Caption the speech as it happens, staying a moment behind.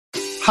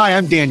Hi,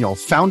 I'm Daniel,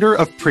 founder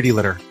of Pretty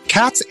Litter.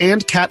 Cats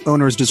and cat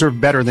owners deserve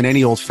better than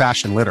any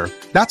old-fashioned litter.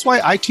 That's why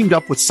I teamed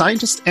up with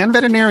scientists and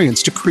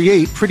veterinarians to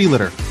create Pretty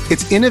Litter.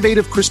 Its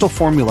innovative crystal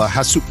formula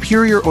has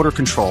superior odor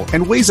control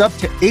and weighs up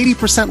to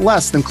 80%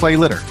 less than clay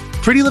litter.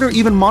 Pretty Litter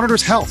even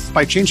monitors health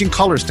by changing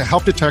colors to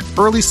help detect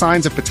early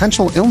signs of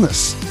potential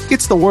illness.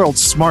 It's the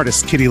world's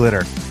smartest kitty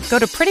litter. Go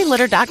to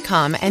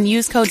prettylitter.com and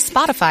use code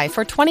SPOTIFY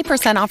for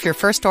 20% off your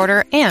first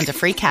order and a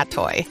free cat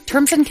toy.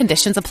 Terms and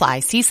conditions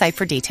apply. See site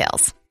for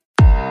details.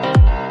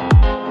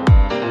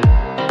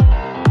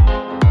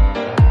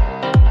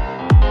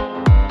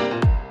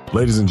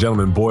 Ladies and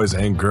gentlemen, boys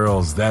and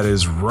girls, that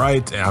is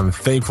right. I'm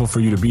thankful for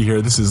you to be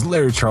here. This is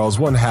Larry Charles,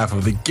 one half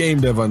of the Game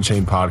Dev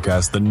Unchained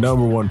podcast, the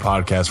 #1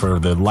 podcast for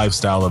the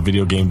lifestyle of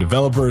video game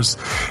developers.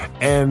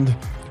 And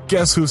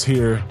guess who's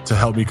here to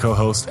help me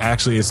co-host?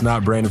 Actually, it's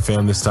not Brandon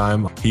Pham this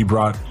time. He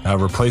brought a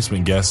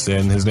replacement guest,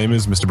 and his name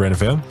is Mr. Brandon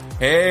Pham.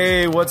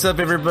 Hey, what's up,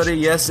 everybody?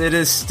 Yes, it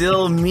is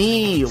still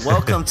me.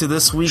 Welcome to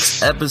this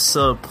week's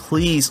episode.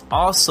 Please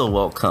also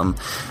welcome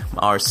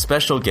our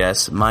special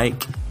guest,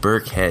 Mike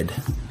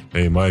Burkhead.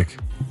 Hey, Mike.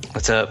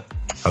 What's up?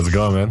 How's it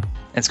going, man?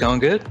 It's going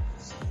good.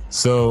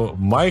 So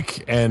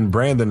Mike and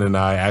Brandon and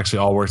I actually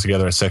all work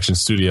together at Section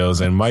Studios,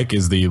 and Mike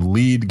is the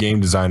lead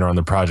game designer on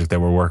the project that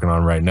we're working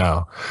on right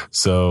now.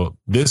 So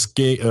this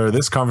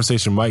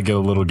conversation might get a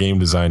little game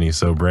designy.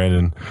 So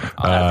Brandon,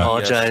 I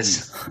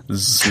apologize.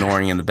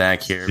 Snoring in the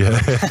back here. Yeah.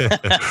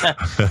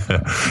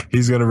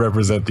 He's going to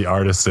represent the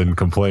artists and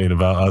complain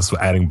about us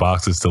adding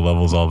boxes to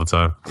levels all the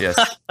time. Yes.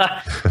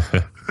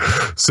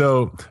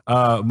 So,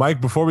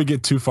 Mike, before we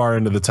get too far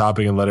into the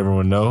topic and let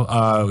everyone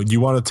know, you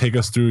want to take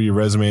us through your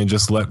resume and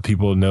just let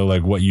people know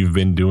like what you've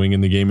been doing in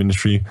the game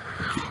industry?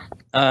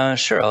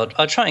 Sure.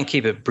 I'll try and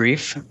keep it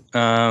brief.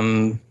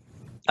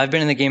 I've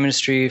been in the game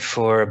industry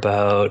for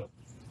about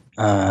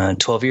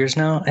 12 years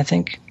now, I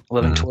think.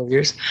 11, 12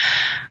 years.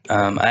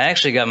 I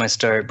actually got my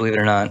start, believe it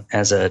or not,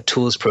 as a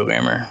tools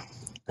programmer.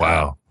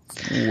 Wow.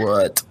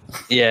 What?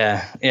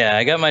 Yeah.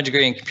 I got my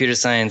degree in computer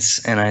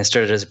science, and I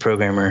started as a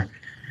programmer.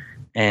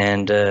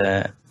 And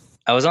I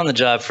was on the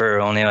job for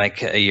only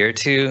like a year or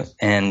two,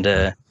 and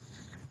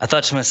I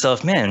thought to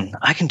myself, man,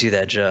 I can do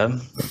that job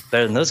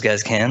better than those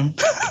guys can.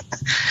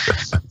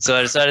 So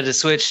I decided to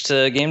switch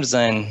to game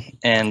design,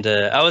 and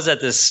I was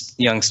at this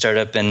young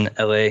startup in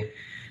LA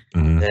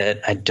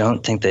that I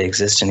don't think they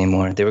exist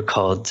anymore. They were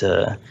called,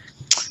 oh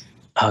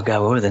God,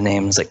 what were the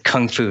names? Like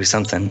Kung Fu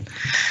something.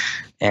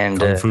 And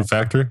Kung Fu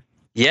Factory?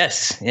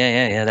 Yes.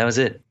 Yeah. That was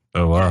it.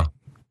 Oh, wow.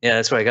 Yeah,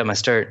 that's where I got my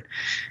start.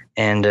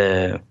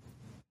 And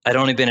I'd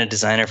only been a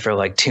designer for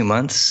like 2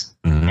 months,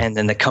 and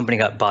then the company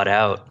got bought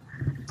out,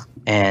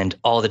 and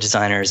all the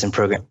designers and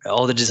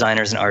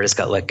artists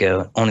got let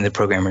go. Only the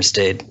programmers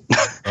stayed.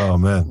 Oh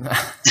man!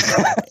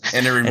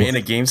 And it remained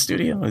a game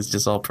studio. It's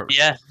just all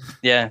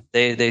Yeah.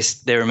 They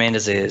remained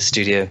as a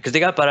studio because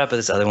they got bought out by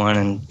this other one,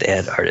 and they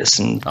had artists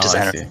and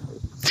designers.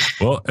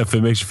 Well, if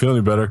it makes you feel any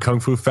better, Kung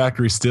Fu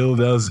Factory still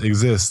does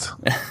exist.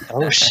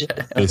 Oh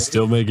shit! They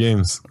still make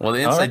games. Well,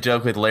 the inside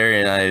joke with Larry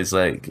and I is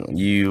like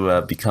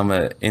you become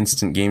an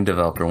instant game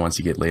developer once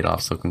you get laid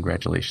off. So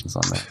congratulations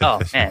on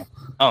that.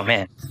 Oh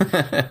man!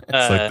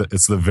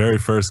 It's the very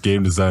first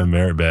game design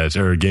merit badge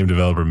or game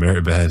developer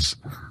merit badge.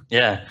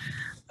 Yeah.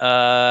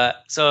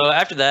 So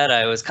after that,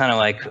 I was kind of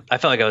like I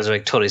felt like I was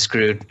like totally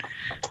screwed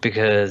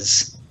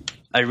because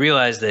I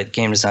realized that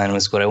game design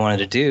was what I wanted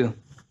to do.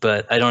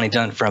 But I'd only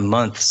done it for a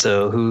month,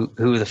 so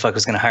who the fuck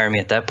was going to hire me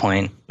at that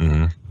point?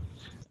 So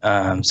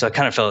I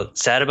kind of felt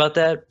sad about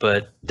that.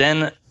 But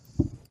then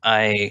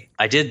I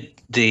did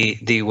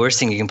the worst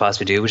thing you can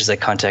possibly do, which is I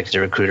contacted a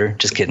recruiter.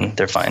 Just kidding,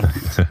 they're fine.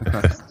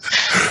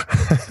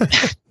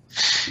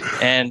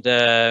 And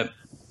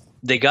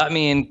they got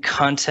me in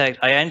contact.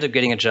 I ended up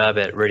getting a job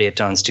at Ready at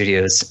Dawn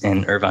Studios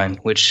in Irvine,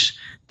 which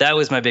that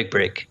was my big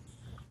break.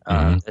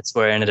 That's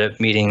where I ended up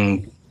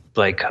meeting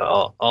like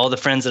all the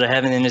friends that I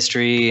have in the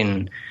industry,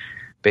 and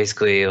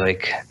basically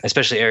like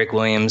especially Eric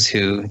Williams,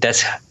 who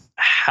that's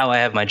how I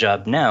have my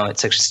job now at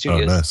Section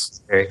Studios. Oh,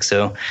 nice. Eric,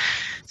 so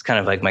it's kind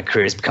of like my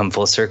career has become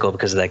full circle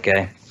because of that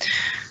guy.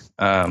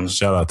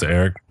 Shout out to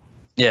Eric.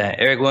 Yeah,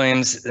 Eric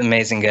Williams,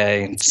 amazing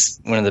guy. It's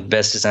one of the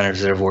best designers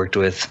that I've worked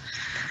with.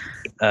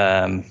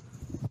 I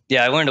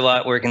learned a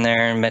lot working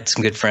there and met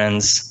some good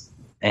friends.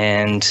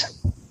 And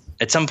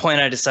at some point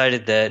I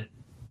decided that,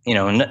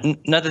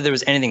 not that there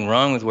was anything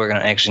wrong with working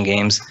on action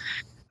games.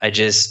 I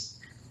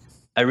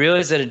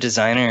realized that a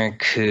designer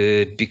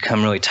could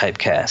become really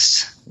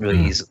typecast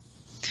really easily.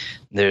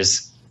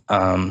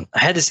 I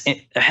had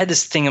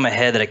this thing in my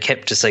head that I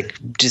kept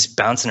just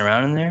bouncing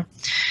around in there.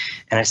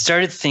 And I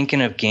started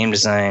thinking of game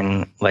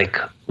design like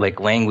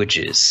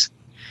languages,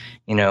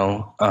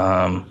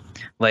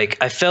 like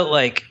I felt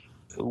like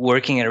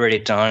working at Ready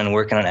at Dawn and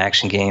working on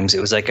action games, it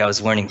was like I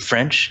was learning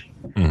French.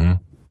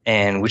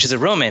 And which is a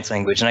romance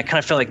language. And I kind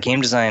of felt like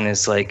game design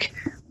is like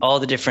all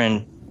the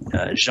different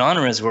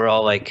genres were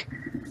all like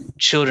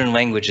children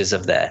languages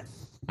of that.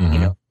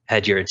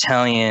 Had your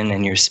Italian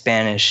and your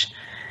Spanish.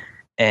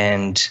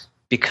 And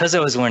because I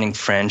was learning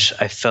French,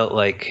 I felt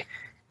like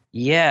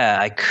yeah,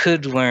 I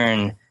could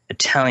learn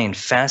Italian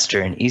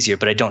faster and easier,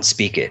 but I don't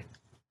speak it.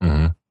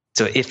 Mm-hmm.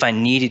 So if I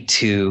needed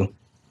to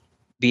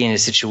be in a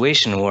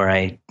situation where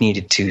I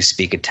needed to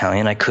speak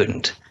Italian, I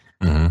couldn't.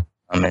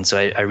 Mm-hmm. And so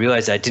I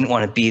realized I didn't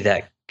want to be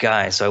that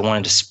guy. So I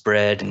wanted to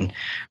spread and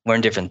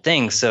learn different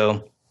things.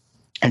 So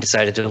I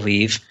decided to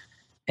leave.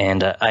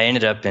 And I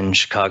ended up in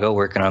Chicago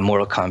working on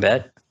Mortal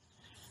Kombat.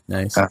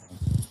 Nice.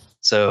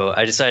 So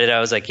I decided, I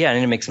was like, yeah, I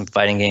need to make some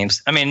fighting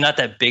games. I mean, not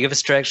that big of a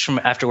stretch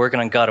from after working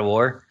on God of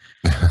War,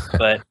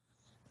 but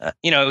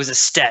it was a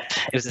step.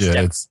 It was a step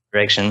in the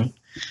direction.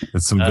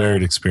 It's some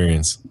varied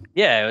experience.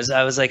 Yeah,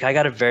 I was like, I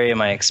got to vary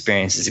my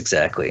experiences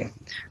exactly.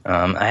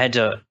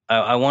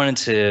 I wanted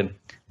to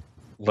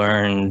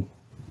learn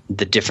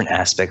the different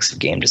aspects of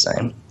game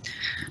design.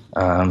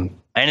 I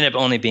ended up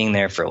only being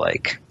there for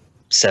like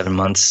 7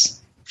 months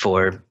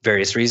for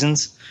various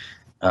reasons.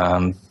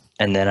 And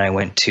then I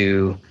went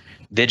to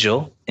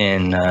Vigil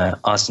in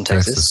Austin,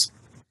 Texas.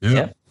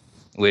 Yeah.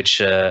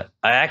 Which I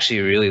actually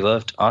really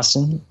loved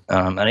Austin.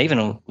 And I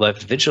even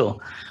loved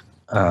Vigil,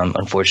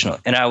 unfortunately.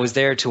 And I was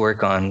there to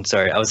work on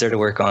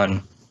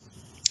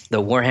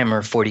the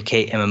Warhammer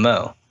 40K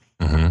MMO.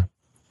 Mm-hmm.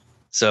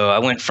 So I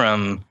went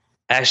from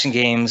action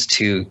games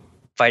to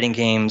fighting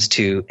games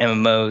to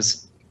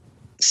MMOs,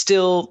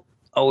 still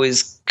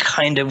always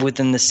kind of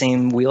within the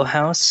same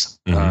wheelhouse.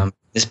 Mm-hmm.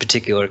 This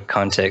particular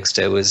context,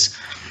 it was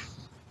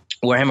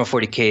Warhammer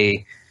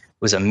 40K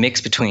was a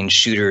mix between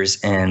shooters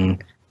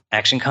and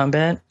action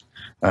combat.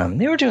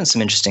 They were doing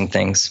some interesting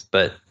things,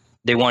 but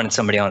they wanted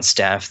somebody on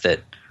staff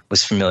that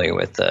was familiar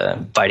with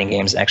fighting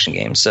games, action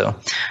games. So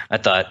I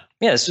thought,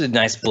 yeah, this was a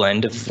nice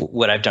blend of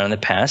what I've done in the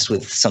past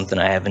with something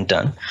I haven't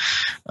done.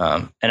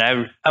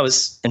 And I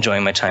was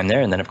enjoying my time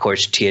there. And then, of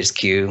course,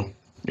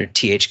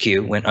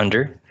 THQ went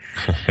under.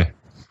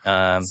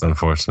 It's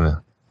unfortunate.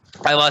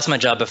 I lost my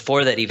job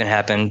before that even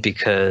happened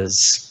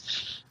because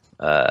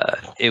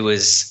it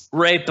was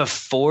right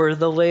before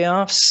the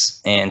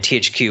layoffs, and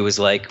THQ was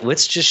like,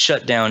 let's just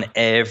shut down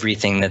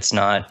everything that's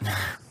not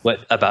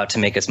about to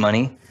make us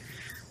money.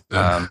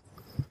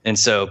 And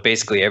so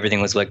basically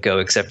everything was let go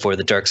except for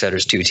the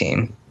Darksiders 2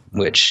 team,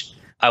 which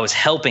I was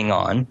helping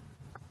on,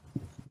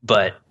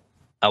 but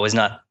I was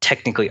not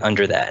technically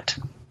under that.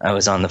 I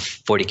was on the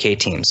 40K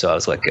team, so I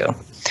was let go.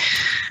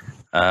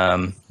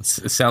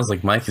 It sounds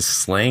like Mike is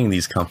slaying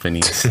these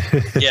companies.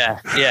 No.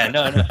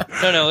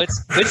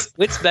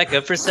 Let's back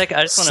up for a second.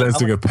 I just want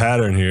sensing a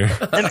pattern here.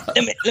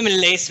 let me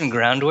lay some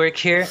groundwork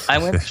here. I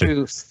went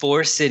through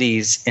 4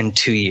 cities in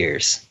 2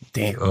 years.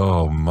 Damn.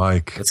 Oh,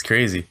 Mike, That's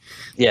crazy.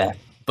 Yeah.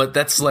 But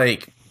that's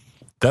like,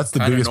 that's the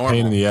biggest normal.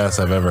 pain in the ass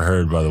I've ever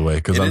heard, by the way,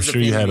 because It I'm is a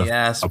sure you pain had in an the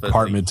ass, but,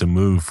 apartment to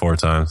move 4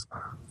 times.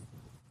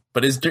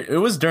 but it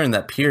was during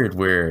that period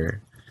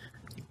where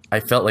I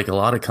felt like a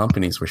lot of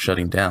companies were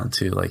shutting down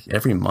too. Like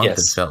every month,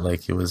 Yes. It felt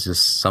like it was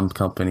just some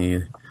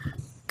company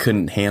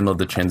couldn't handle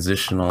the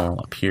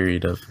transitional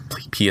period of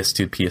PS2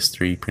 to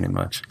PS3, pretty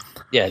much.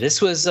 Yeah,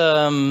 this was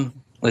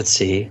let's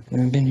see.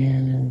 I've been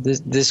here.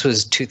 This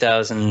was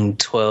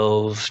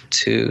 2012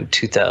 to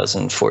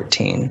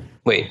 2014.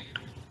 Wait.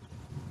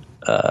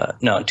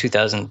 No,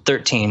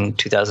 2013,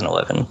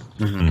 2011.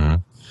 Mm-hmm.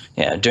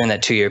 Yeah, during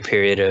that 2-year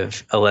period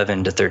of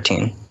 11 to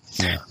 13.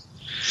 Yeah.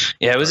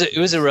 Yeah, it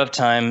was a rough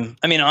time.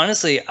 I mean,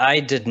 honestly, I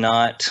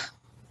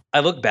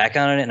look back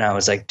on it and I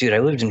was like, dude, I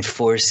lived in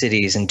 4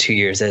 cities in 2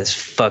 years. That is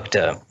fucked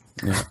up.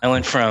 Yeah. I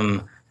went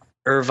from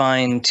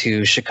Irvine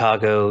to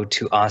Chicago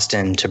to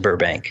Austin to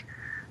Burbank.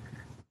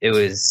 It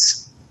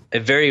was a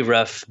very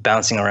rough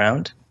bouncing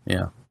around.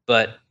 Yeah.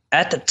 But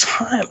at the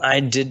time, I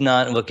did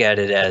not look at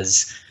it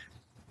as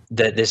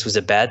that this was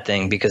a bad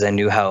thing because I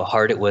knew how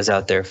hard it was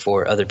out there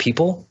for other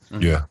people.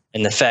 Yeah.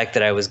 And the fact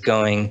that I was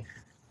going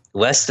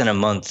less than a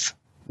month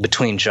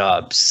between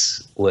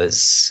jobs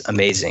was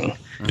amazing.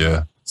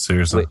 Yeah.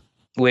 Seriously.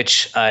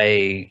 Which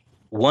I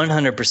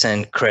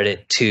 100%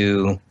 credit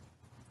to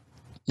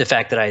the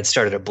fact that I had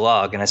started a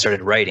blog and I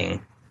started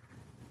writing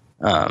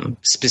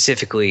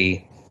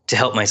specifically to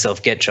help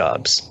myself get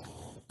jobs.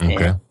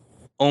 Okay. And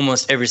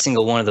almost every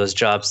single one of those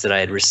jobs that I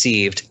had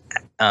received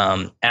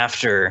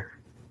after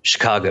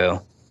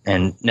Chicago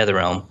and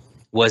NetherRealm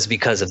was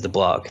because of the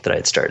blog that I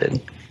had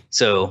started.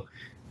 So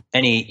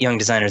any young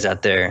designers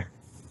out there,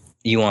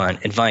 you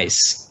want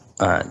advice,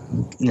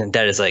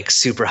 that is like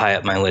super high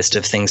up my list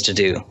of things to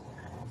do.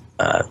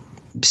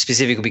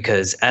 Specifically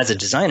because as a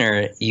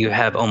designer, you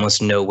have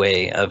almost no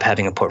way of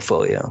having a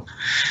portfolio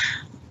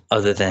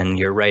other than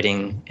your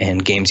writing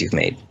and games you've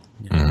made.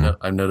 Yeah,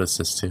 I've noticed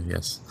this too.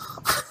 Yes.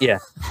 Yeah.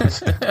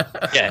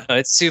 Yeah. No,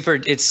 it's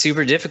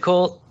super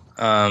difficult.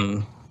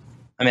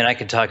 I mean, I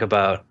could talk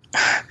about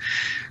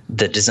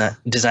the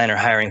designer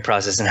hiring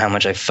process and how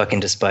much I fucking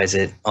despise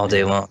it all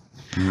day long.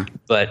 Mm-hmm.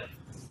 But,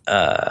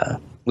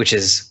 which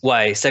is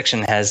why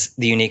Section has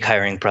the unique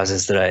hiring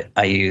process that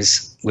I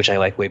use, which I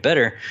like way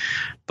better.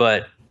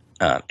 But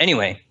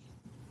anyway,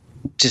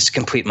 just to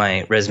complete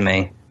my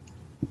resume,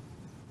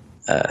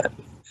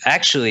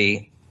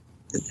 actually,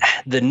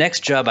 the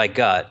next job I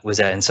got was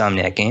at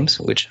Insomniac Games,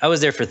 which I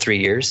was there for 3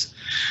 years.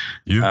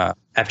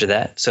 After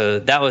that, so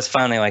that was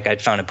finally like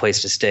I'd found a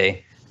place to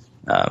stay.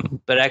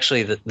 But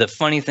actually, the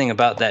funny thing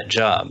about that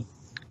job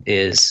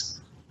is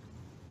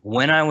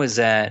when I was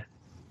at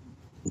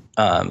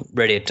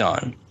Ready at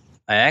Dawn,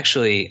 I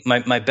actually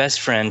my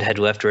best friend had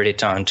left Ready at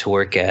Dawn to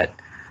work at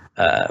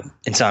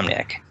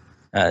Insomniac.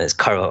 It's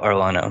Carlo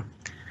Arlano,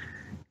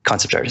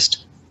 concept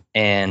artist,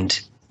 and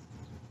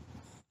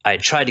I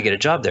tried to get a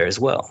job there as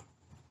well,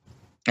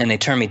 and they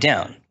turned me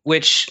down.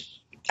 Which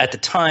at the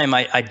time,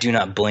 I do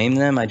not blame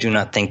them. I do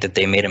not think that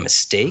they made a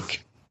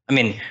mistake. I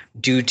mean,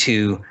 due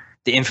to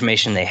the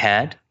information they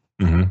had,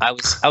 I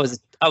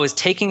was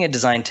taking a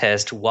design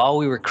test while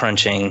we were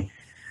crunching.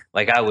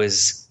 Like I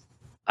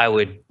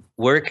would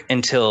work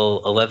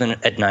until 11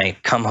 at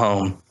night, come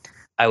home.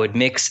 I would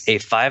mix a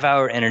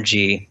 5-hour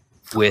energy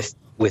with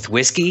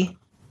whiskey,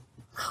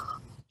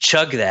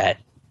 chug that,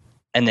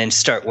 and then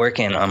start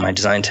working on my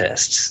design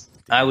tests.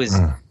 I was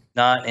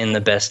not in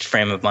the best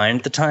frame of mind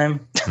at the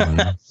time,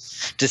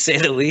 to say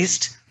the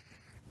least.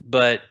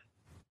 But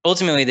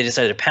ultimately, they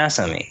decided to pass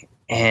on me.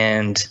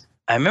 And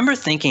I remember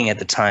thinking at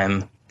the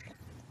time,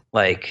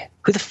 like,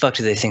 who the fuck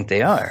do they think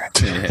they are?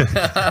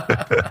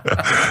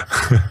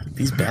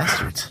 These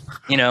bastards.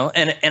 You know,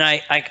 and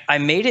I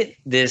made it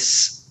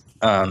this,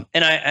 and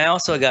I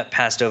also got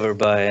passed over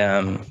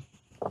by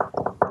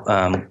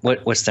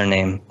what's their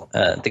name?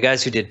 The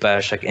guys who did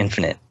BioShock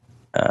Infinite,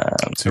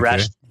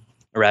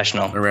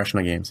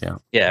 Irrational Games, yeah.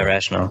 Yeah,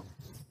 Irrational.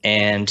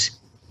 And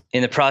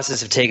in the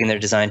process of taking their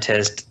design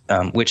test,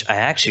 which I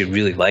actually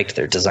really liked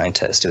their design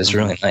test. It was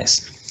really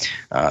nice.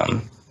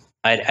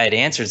 I'd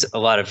answered a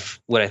lot of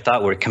what I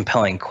thought were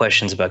compelling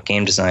questions about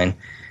game design.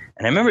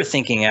 And I remember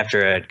thinking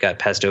after I got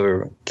passed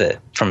over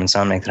from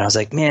Insomniac that I was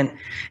like, man,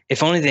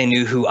 if only they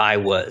knew who I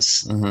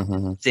was.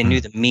 If they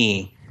knew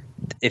me,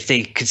 if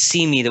they could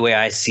see me the way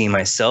I see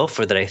myself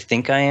or that I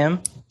think I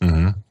am,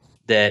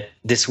 that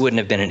this wouldn't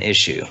have been an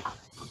issue.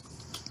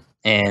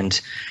 And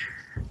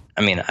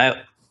I mean,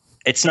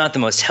 it's not the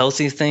most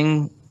healthy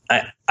thing.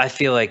 I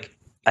feel like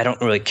I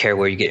don't really care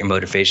where you get your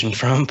motivation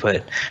from,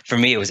 but for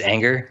me, it was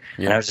anger.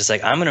 Yeah. And I was just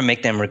like, I'm going to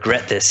make them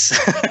regret this.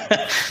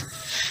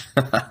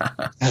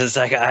 It's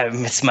like,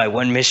 it's my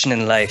one mission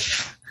in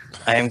life.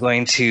 I am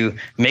going to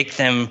make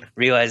them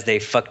realize they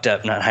fucked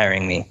up not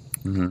hiring me.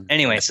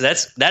 Anyway, so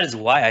that is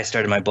why I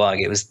started my blog.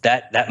 It was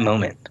that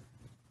moment.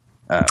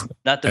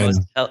 Not the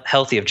most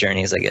healthy of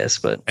journeys, I guess.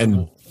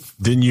 And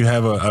didn't you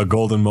have a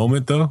golden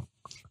moment, though?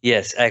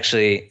 Yes,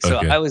 actually. So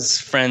I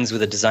was friends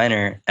with a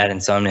designer at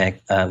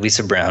Insomniac,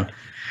 Lisa Brown.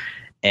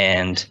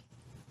 And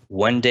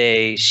one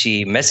day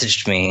she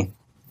messaged me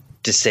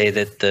to say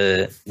that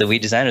the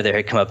lead designer there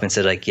had come up and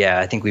said, like, yeah,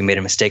 I think we made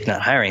a mistake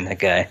not hiring that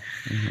guy.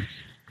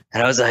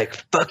 And I was like,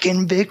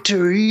 fucking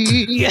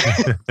victory.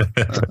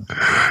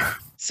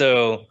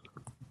 So,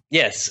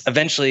 yes,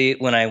 eventually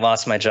when I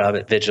lost my job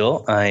at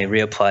Vigil, I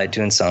reapplied to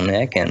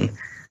Insomniac, and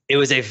it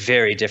was a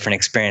very different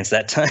experience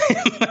that time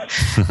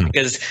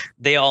because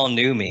they all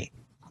knew me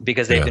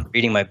because they've been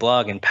reading my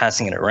blog and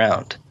passing it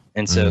around.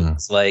 And so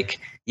it's like,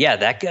 yeah,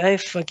 that guy,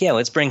 fuck yeah,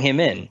 let's bring him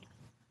in,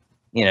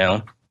 you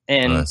know?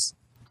 And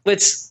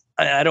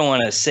I don't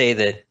want to say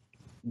that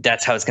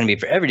that's how it's going to be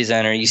for every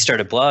designer. You start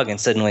a blog and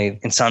suddenly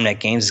Insomniac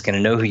Games is going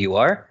to know who you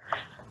are.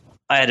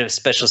 I had a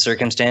special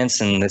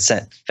circumstance in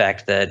the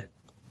fact that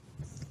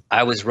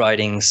I was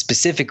writing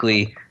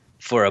specifically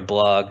for a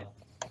blog,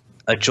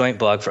 a joint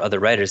blog for other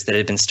writers that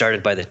had been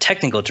started by the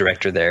technical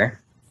director there.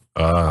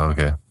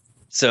 Okay.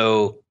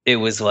 So it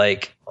was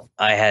like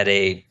I had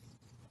a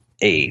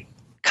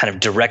kind of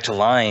direct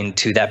line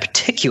to that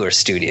particular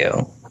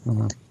studio.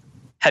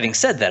 Having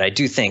said that, I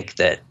do think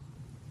that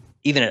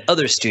even at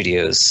other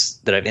studios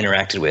that I've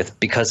interacted with,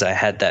 because I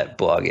had that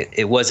blog,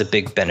 it was a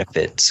big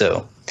benefit.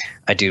 So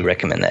I do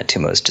recommend that to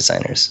most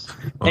designers.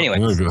 Anyway,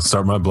 I'm going to go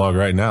start my blog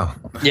right now.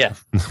 Yeah.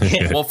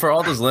 Well, for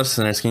all those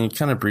listeners, can you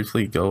kind of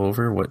briefly go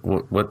over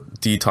what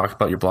do you talk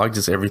about your blog?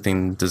 Just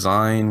everything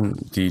design?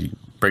 Do you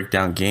break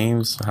down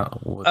games?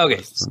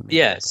 Okay.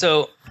 Yeah.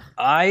 So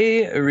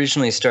I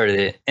originally started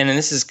it, and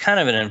this is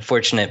kind of an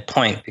unfortunate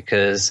point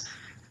because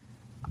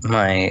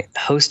my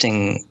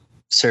hosting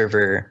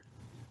server,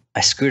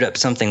 I screwed up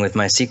something with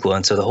MySQL,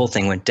 and so the whole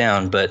thing went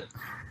down. But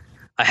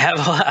I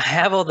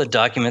have all the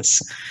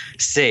documents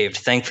saved,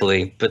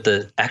 thankfully. But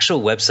the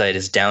actual website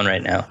is down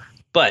right now.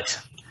 But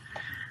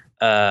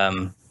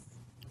the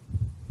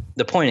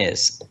point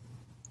is,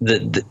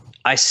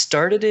 I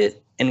started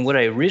it, and what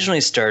I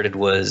originally started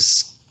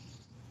was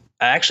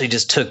I actually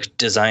just took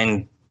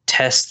design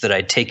tests that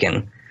I'd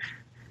taken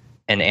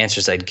and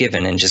answers I'd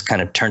given, and just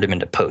kind of turned them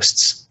into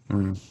posts.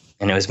 And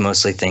it was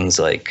mostly things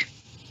like,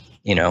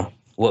 you know,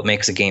 what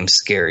makes a game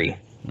scary?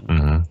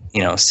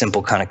 You know,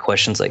 simple kind of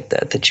questions like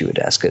that you would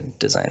ask a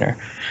designer,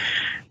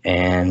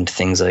 and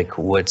things like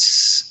what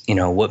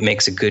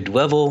makes a good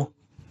level?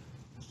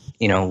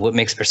 You know, what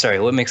makes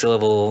a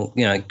level,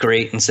 you know,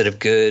 great instead of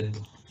good?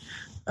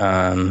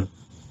 You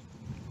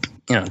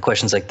know,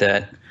 questions like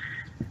that.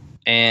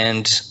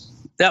 And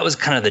that was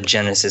kind of the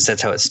genesis.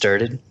 That's how it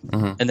started.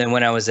 Mhm. And then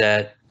when I was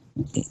at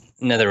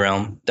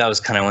NetherRealm, that was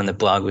kind of when the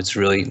blog was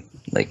really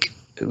I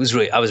was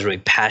really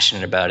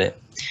passionate about it.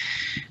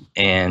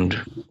 And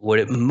what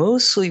it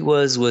mostly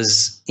was,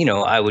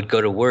 I would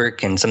go to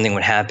work and something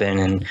would happen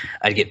and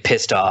I'd get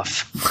pissed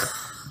off,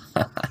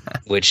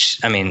 which,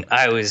 I mean,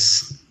 I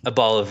was a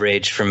ball of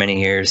rage for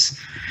many years.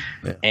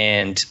 Yeah.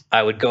 And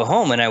I would go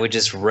home and I would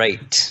just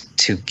write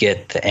to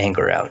get the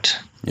anger out,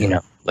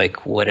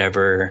 like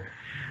whatever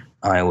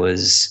I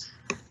was,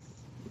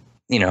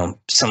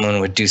 someone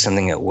would do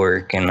something at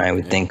work and I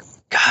would think,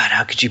 God,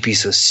 how could you be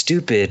so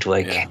stupid?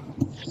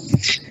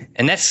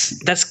 And and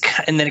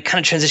then it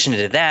kind of transitioned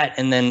into that.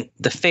 And then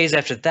the phase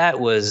after that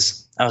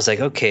was, I was like,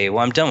 okay,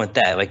 well, I'm done with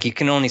that. Like, you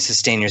can only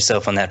sustain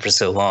yourself on that for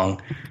so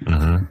long.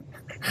 Mm-hmm.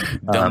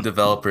 Dumb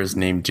developers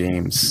named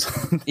James.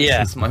 Yeah.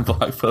 This is my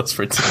blog post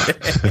for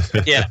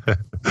today. Yeah.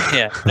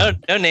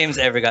 No names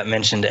ever got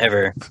mentioned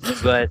ever,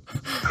 but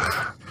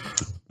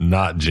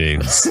not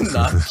James.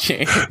 Not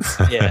James.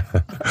 Yeah.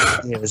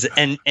 It was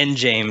N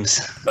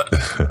James.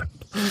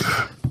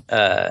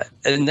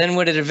 And then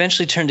what it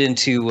eventually turned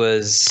into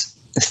was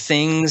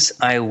things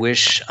I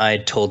wish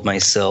I'd told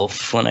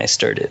myself when I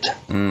started.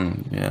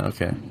 Yeah,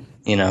 okay.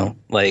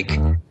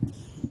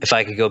 If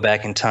I could go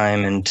back in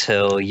time and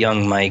tell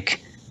young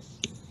Mike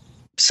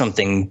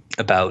something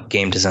about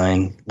game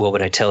design, what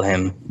would I tell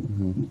him?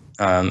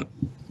 Mm-hmm.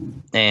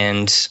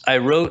 And I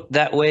wrote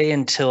that way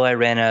until I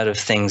ran out of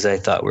things I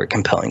thought were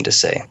compelling to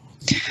say.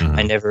 Mm-hmm.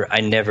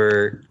 I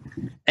never,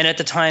 and at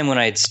the time when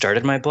I had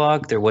started my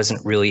blog, there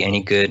wasn't really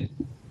any good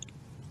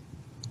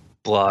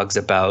blogs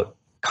about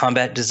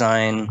combat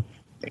design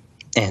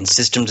and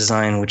system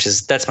design,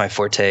 that's my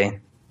forte.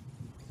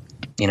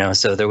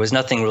 So there was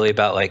nothing really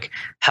about like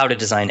how to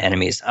design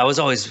enemies. I was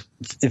always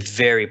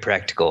very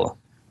practical.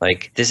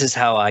 Like, this is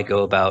how I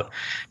go about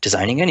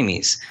designing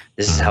enemies.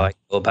 This is how I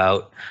go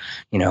about,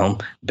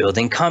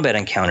 building combat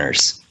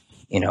encounters.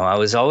 I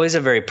was always a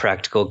very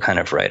practical kind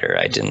of writer.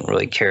 I didn't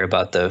really care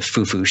about the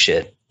foo-foo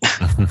shit,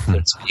 so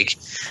to speak.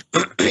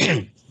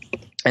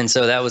 And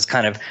so that was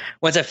kind of,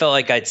 once I felt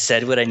like I'd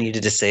said what I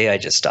needed to say, I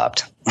just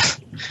stopped.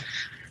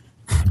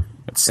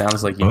 It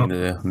sounds like you need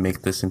to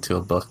make this into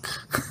a book.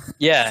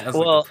 Yeah,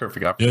 like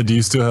perfect opportunity. Yeah, do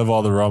you still have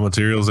all the raw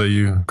materials that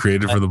you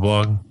created for the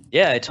blog?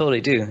 Yeah, I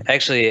totally do.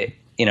 Actually,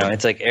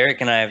 it's like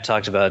Eric and I have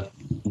talked about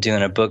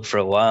doing a book for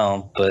a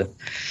while, but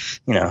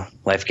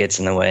life gets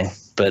in the way.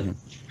 But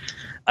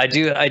I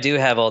do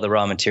have all the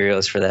raw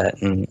materials for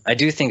that, and I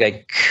do think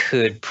I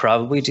could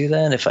probably do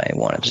that if I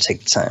wanted to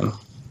take the time.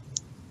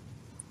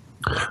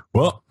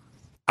 Well,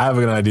 I have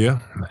an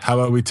idea. How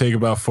about we take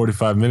about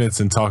 45 minutes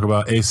and talk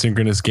about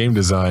asynchronous game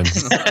design?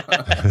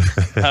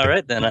 All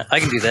right, then I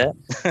can do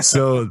that.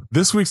 So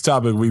this week's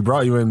topic, we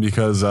brought you in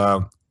because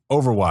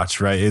Overwatch,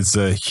 right? It's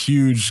a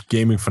huge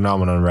gaming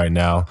phenomenon right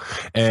now.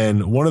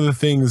 And one of the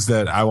things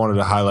that I wanted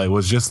to highlight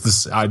was just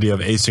this idea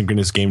of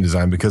asynchronous game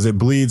design, because it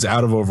bleeds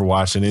out of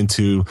Overwatch and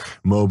into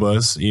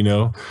MOBAs,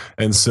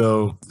 And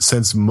so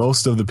since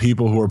most of the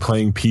people who are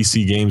playing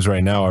PC games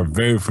right now are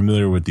very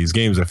familiar with these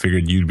games, I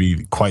figured you'd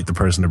be quite the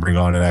person to bring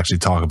on and actually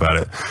talk about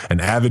it. An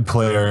avid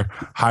player,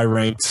 high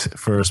ranked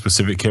for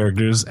specific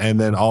characters, and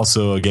then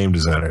also a game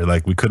designer.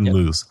 Like, we couldn't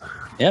lose.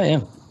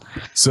 Yeah.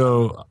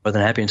 So more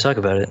than happy to talk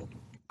about it.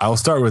 I'll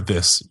start with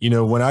this.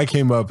 When I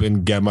came up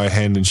and got my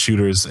hand in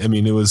shooters, I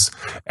mean,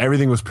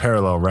 everything was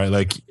parallel, right?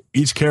 Like,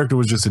 each character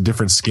was just a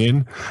different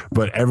skin,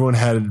 but everyone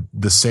had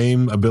the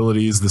same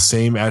abilities, the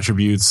same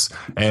attributes,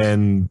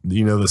 and,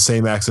 the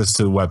same access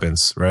to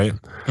weapons, right?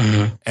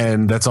 Mm-hmm.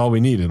 And that's all we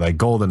needed, like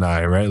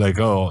GoldenEye, right? Like,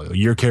 oh,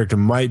 your character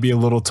might be a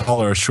little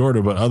taller or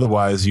shorter, but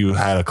otherwise you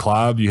had a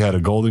club, you had a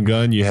golden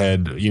gun, you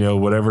had,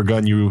 whatever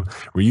gun you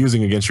were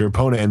using against your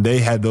opponent, and they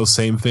had those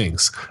same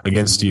things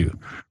against you,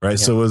 right?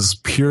 Yeah. So it was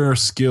pure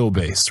skill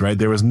based, right?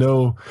 There was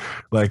no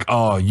like,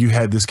 oh, you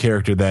had this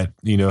character that,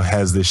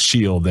 has this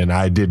shield and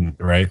I didn't,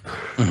 right?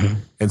 Mm-hmm.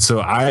 And so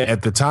I,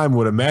 at the time,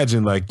 would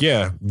imagine like,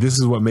 yeah, this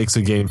is what makes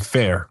a game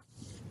fair.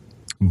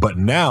 But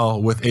now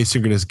with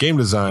asynchronous game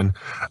design,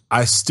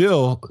 I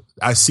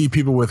see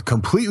people with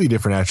completely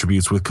different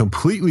attributes, with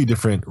completely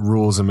different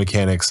rules and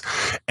mechanics,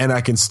 and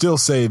I can still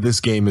say this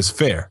game is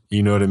fair.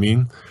 You know what I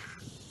mean?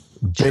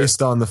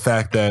 Based on the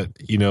fact that,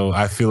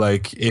 I feel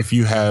like if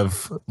you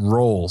have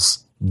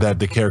roles that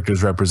the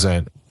characters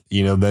represent,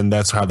 then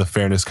that's how the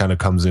fairness kind of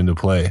comes into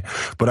play.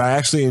 But I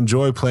actually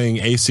enjoy playing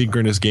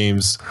asynchronous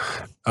games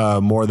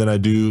more than I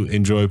do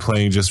enjoy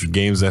playing just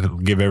games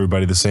that give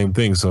everybody the same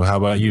thing. So how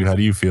about you? How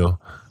do you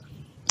feel?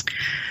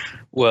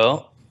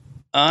 Well,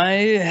 I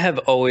have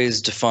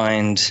always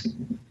defined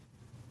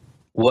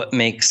what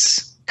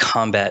makes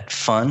combat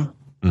fun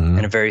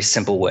in a very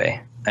simple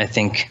way.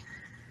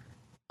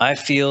 I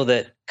feel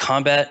that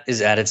combat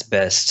is at its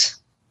best.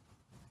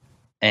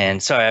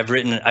 And sorry, I've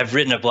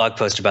written a blog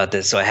post about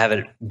this, so I have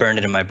it burned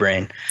in my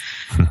brain.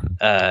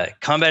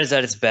 Combat is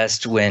at its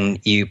best when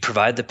you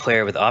provide the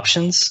player with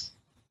options,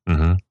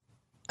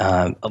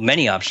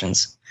 many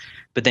options,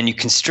 but then you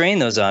constrain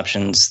those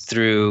options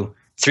through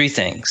three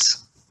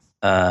things: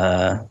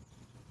 their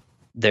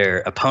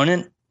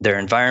opponent, their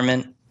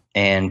environment,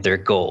 and their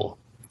goal.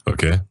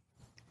 Okay.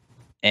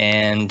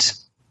 And,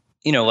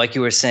 like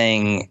you were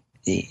saying,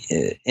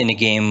 in a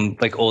game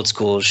like old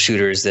school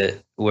shooters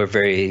that were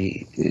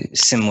very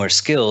similar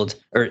skilled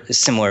or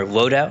similar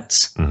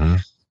loadouts,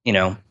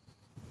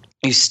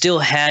 you still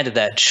had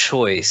that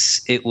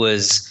choice. It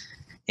was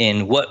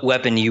in what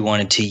weapon you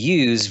wanted to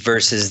use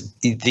versus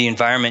the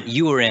environment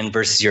you were in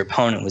versus your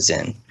opponent was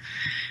in,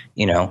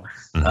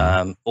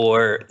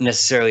 or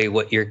necessarily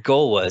what your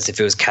goal was. If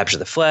it was capture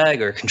the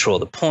flag or control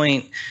the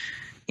point,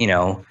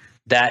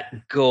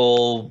 that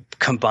goal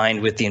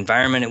combined with the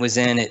environment it was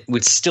in, it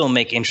would still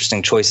make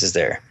interesting choices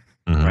there,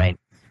 right?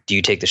 Do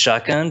you take the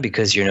shotgun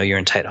because you're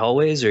in tight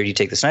hallways, or do you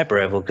take the sniper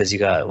rifle because you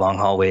got long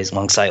hallways,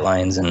 long sight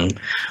lines, and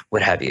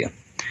what have you?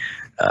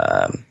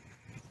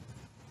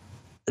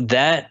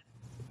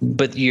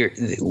 But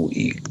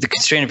the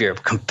constraint of your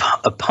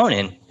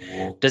opponent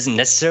doesn't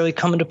necessarily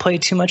come into play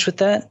too much with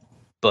that.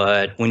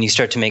 But when you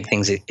start to make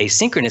things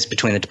asynchronous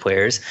between the two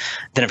players,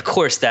 then of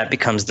course that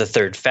becomes the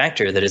third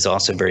factor that is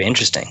also very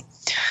interesting.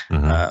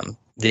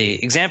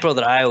 The example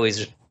that I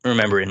always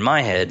remember in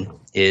my head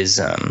is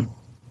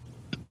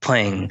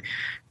playing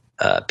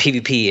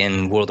PvP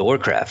in World of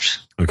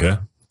Warcraft. Okay.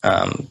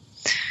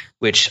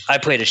 Which I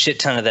played a shit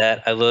ton of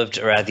that. I loved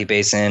Arathi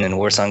Basin and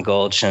Warsong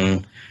Gulch,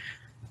 and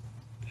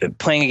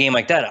playing a game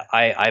like that,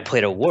 I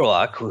played a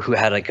warlock who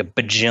had like a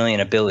bajillion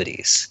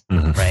abilities,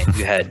 right?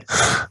 You had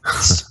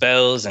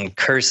spells and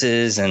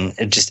curses and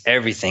just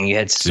everything. You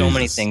had so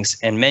many things,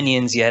 and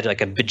minions. You had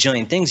like a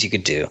bajillion things you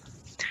could do.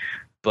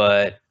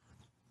 But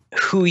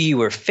who you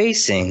were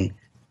facing,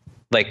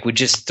 like, would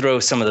just throw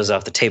some of those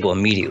off the table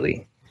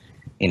immediately.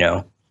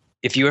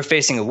 If you were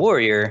facing a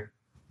warrior,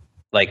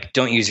 like,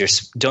 don't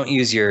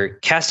use your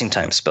casting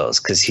time spells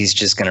because he's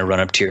just going to run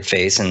up to your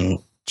face and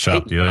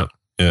chop you up.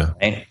 Yeah.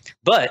 Right?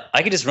 But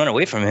I could just run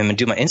away from him and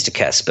do my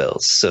instacast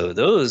spells. So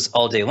those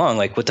all day long,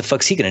 like, what the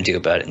fuck's he going to do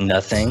about it?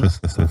 Nothing.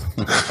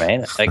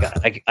 Right?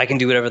 I can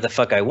do whatever the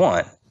fuck I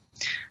want.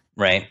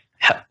 Right?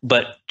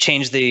 But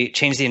change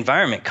the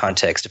environment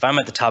context. If I'm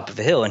at the top of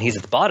the hill and he's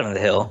at the bottom of the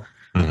hill,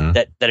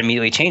 that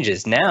immediately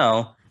changes.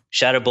 Now,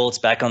 Shadow Bolt's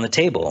back on the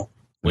table.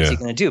 What's he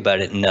going to do about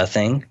it?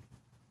 Nothing.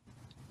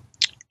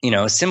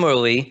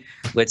 Similarly,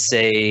 let's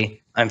say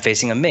I'm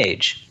facing a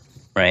mage,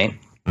 right?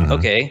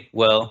 Okay,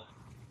 well,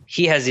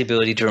 he has the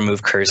ability to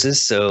remove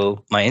curses,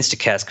 so my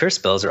instacast curse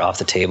spells are off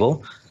the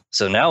table.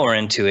 So now we're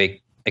into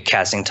a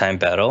casting time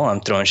battle.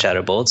 I'm throwing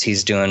shadow bolts.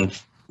 He's doing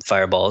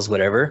fireballs,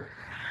 whatever.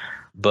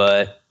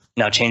 But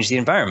now change the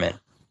environment.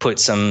 Put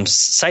some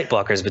sight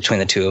blockers between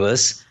the two of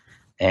us,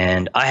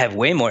 and I have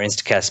way more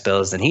instacast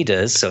spells than he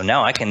does. So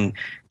now I can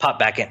pop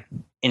back in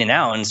and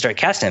out and start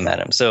casting them at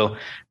him. So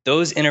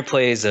those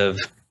interplays of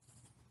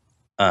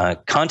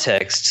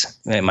context,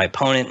 my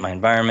opponent, my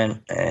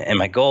environment, and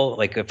my goal.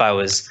 Like, if I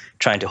was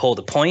trying to hold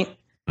a point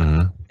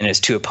and it's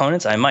two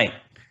opponents, I might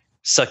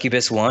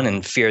succubus one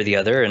and fear the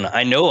other. And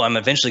I know I'm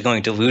eventually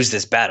going to lose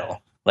this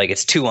battle. Like,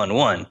 it's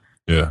 2-on-1.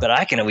 Yeah. But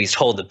I can at least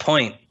hold the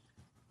point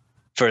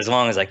for as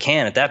long as I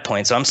can at that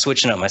point. So I'm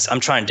switching up I'm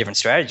trying different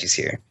strategies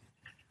here.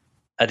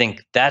 I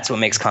think that's what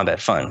makes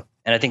combat fun.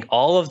 And I think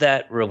all of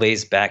that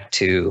relates back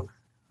to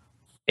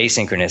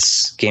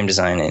asynchronous game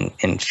design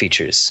and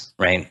features,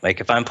 right? Like,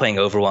 if I'm playing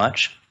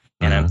Overwatch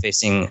and I'm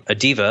facing a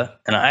diva,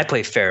 and I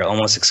play Pharah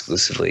almost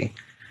exclusively.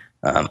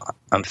 I'm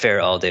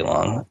Pharah all day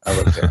long. I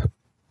love Pharah.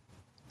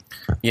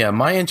 Yeah,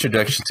 my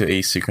introduction to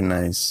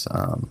asynchronous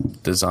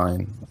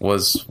design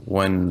was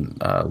when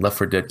Left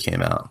 4 Dead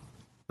came out.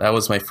 That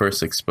was my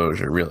first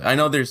exposure, really. I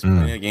know there's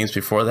plenty of games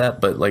before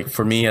that, but like,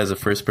 for me as a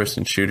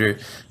first-person shooter,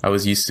 I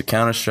was used to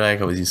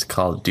Counter-Strike, I was used to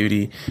Call of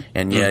Duty,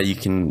 and yeah, you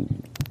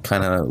can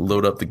kind of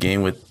load up the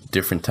game with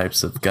different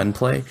types of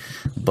gunplay,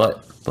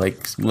 but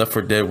like, Left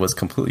 4 Dead was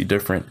completely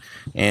different.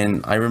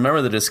 And I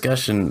remember the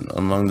discussion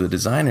among the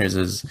designers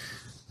is,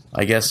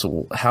 I guess,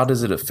 how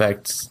does it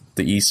affect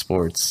the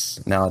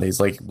esports nowadays?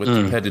 Like, with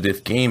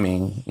competitive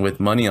gaming, with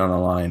money on the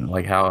line,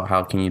 like,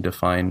 how can you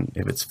define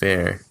if it's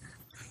fair?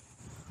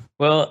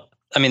 Well,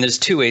 I mean, there's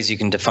two ways you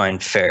can define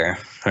fair,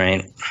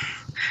 right?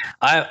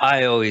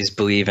 I always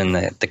believe in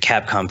the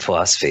Capcom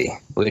philosophy,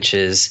 which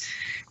is,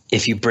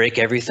 if you break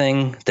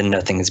everything, then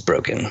nothing is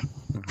broken,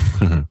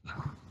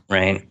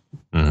 right?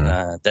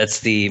 That's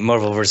the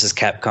Marvel versus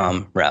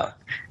Capcom route.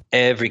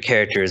 Every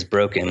character is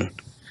broken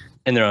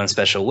in their own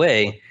special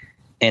way.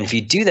 And if you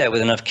do that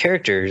with enough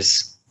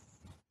characters,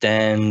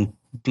 then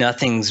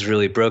nothing's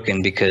really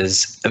broken,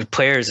 because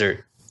players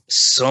are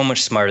so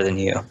much smarter than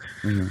you.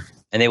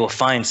 And they will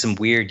find some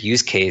weird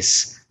use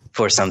case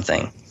for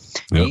something.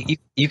 Yep.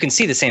 You can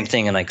see the same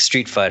thing in like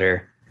Street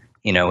Fighter.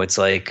 It's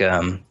like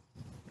the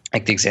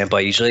example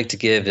I usually like to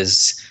give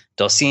is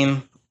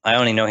Dhalsim. I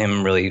only know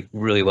him really,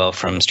 really well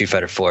from Street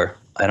Fighter 4.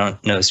 I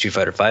don't know Street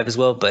Fighter 5 as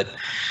well, but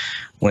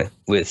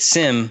with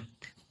Sim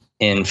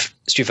in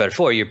Street Fighter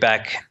 4, your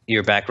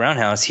back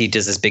roundhouse, he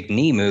does this big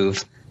knee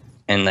move,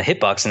 and the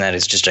hitbox in that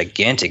is just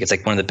gigantic. It's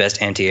like one of the best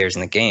anti-airs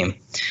in the game.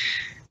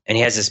 And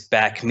he has this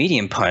back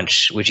medium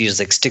punch, which he just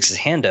like sticks his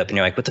hand up, and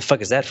you're like, what the fuck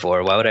is that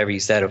for? Why would I ever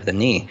use that over the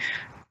knee?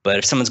 But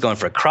if someone's going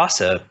for a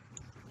cross up,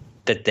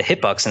 that the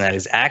hitbox in that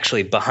is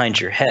actually behind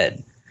your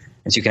head.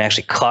 And so you can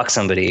actually clock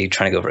somebody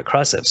trying to go for a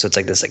cross up. So it's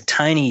like this like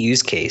tiny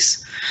use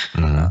case,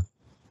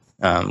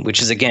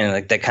 which is again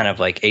like that kind of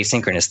like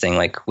asynchronous thing.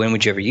 Like, when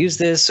would you ever use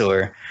this,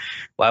 or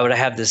why would I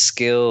have this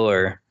skill,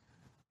 or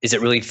is it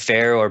really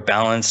fair or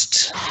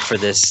balanced for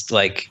this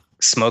like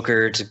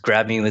smoker to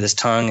grab me with his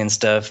tongue and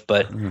stuff?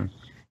 But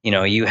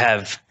you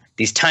have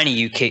these tiny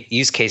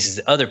use cases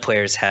that other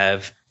players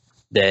have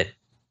that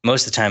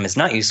most of the time is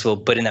not useful,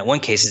 but in that one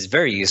case is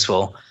very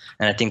useful.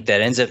 And I think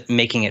that ends up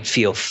making it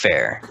feel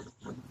fair.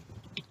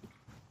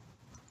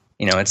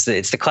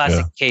 It's the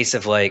classic case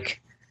of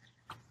like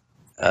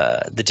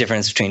the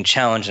difference between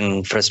challenge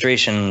and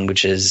frustration,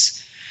 which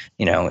is,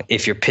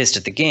 if you're pissed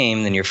at the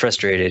game, then you're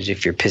frustrated.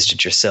 If you're pissed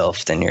at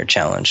yourself, then you're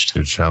challenged.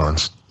 You're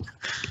challenged.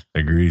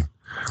 Agreed.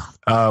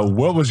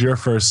 What was your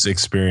first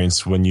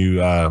experience when you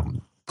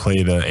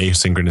played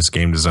asynchronous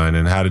game design,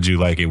 and how did you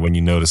like it when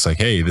you noticed like,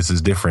 hey, this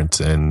is different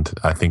and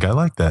I think I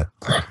like that,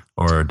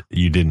 or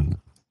you didn't?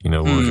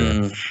 What was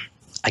your...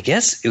 I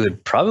guess it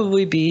would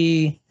probably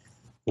be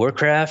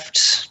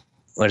Warcraft.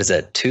 What is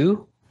that,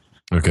 2?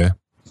 Okay.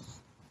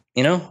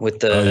 With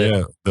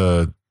the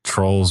the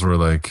trolls were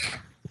like,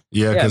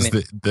 because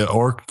the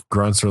orc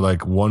grunts are like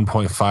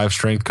 1.5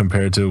 strength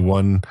compared to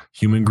 1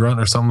 human grunt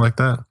or something like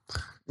that.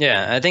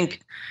 Yeah, I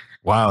think.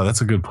 Wow, that's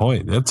a good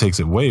point. That takes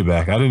it way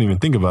back. I didn't even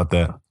think about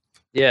that.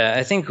 Yeah,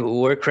 I think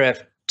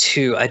Warcraft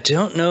 2. I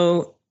don't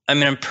know. I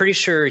mean, I'm pretty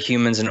sure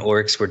humans and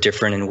orcs were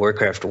different in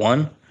Warcraft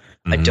 1.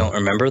 I don't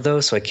remember though,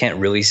 so I can't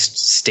really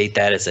state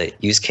that as a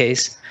use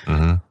case.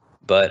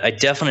 But I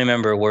definitely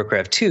remember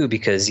Warcraft 2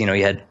 because you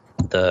had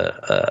the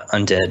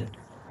undead,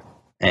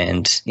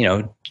 and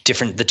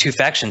different. The two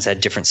factions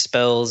had different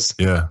spells,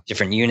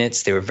 different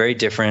units. They were very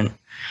different.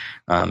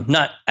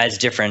 Not as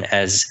different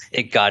as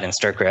it got in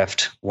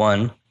StarCraft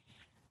 1.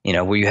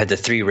 Where you had the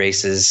 3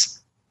 races,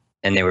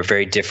 and they were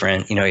very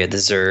different. You had the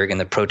Zerg and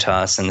the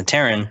Protoss and the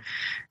Terran,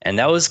 and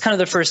that was kind of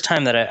the first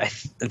time that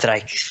I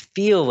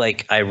feel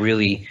like I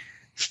really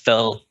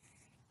felt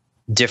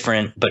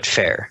different but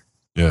fair.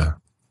 Yeah.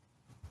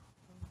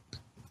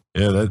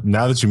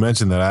 Now that you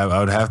mentioned that, I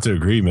would have to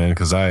agree, man,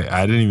 because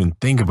I didn't even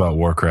think about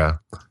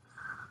Warcraft.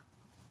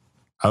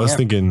 I was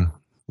thinking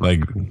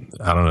like,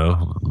 I don't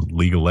know,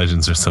 League of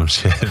Legends or some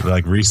shit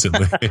like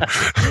recently.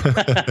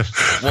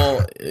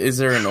 Well, is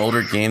there an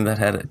older game that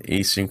had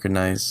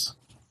asynchronized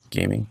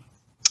gaming?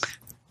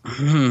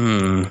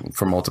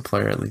 For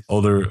multiplayer, at least.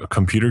 Older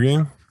computer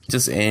game?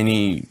 Just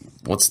any.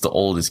 What's the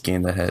oldest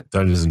game that had?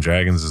 Dungeons and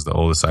Dragons is the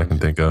oldest I can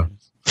think of.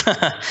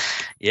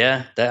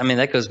 Yeah,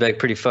 that goes back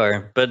pretty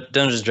far. But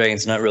Dungeons and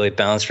Dragons is not really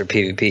balanced for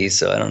PvP,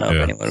 so I don't know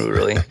if anyone would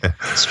really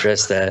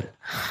stress that.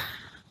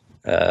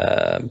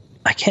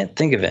 I can't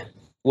think of it.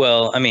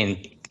 Well, I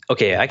mean,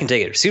 okay, I can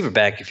take it super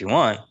back if you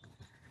want.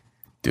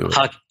 Do it.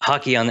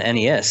 Hockey on the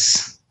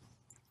NES.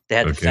 They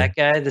had the fat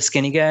guy, the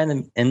skinny guy,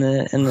 and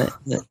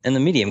the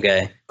medium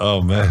guy.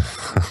 Oh man,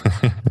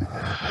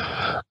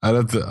 I'd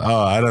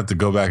have to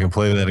go back and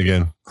play that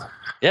again.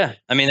 Yeah,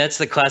 I mean that's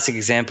the classic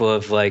example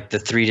of like the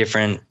 3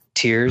 different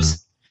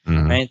tiers,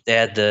 right? They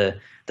had the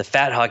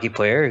fat hockey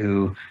player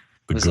who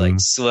was like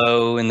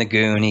slow in the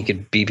goon, he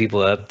could beat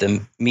people up.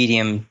 The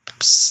medium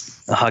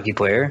hockey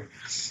player,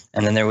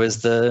 and then there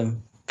was the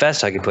fast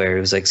hockey player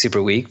who was like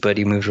super weak, but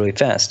he moved really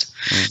fast.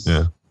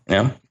 Yeah.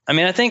 I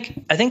mean, I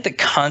think the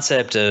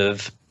concept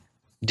of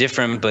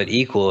different but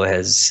equal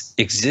has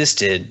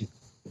existed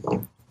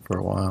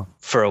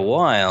for a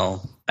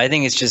while. I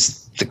think it's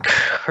just the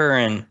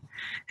current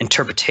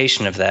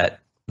interpretation of that,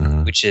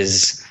 which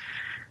is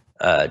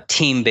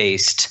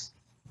team-based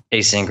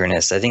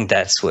asynchronous. I think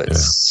that's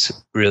what's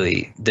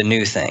really the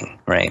new thing,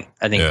 right?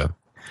 I think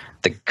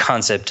the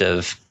concept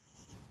of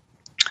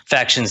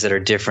factions that are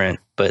different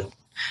but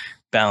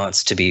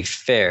balanced to be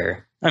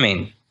fair. I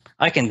mean,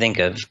 I can think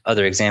of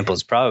other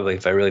examples probably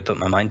if I really put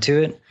my mind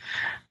to it,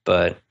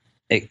 but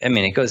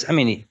it goes. I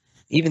mean,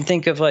 even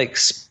think of like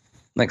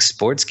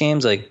sports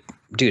games, like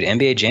dude,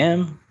 NBA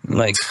Jam,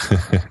 like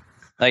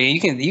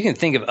you can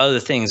think of other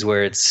things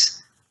where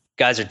it's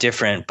guys are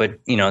different, but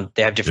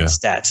they have different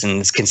stats and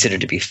it's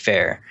considered to be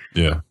fair.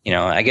 Yeah,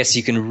 I guess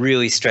you can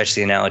really stretch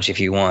the analogy if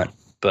you want,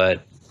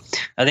 but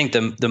I think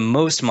the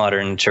most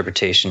modern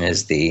interpretation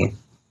is the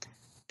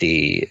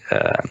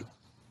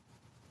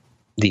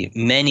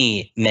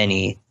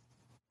many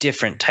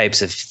different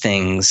types of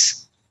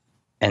things,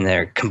 and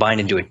they're combined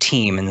into a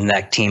team, and then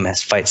that team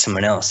has to fight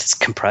someone else. It's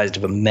comprised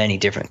of many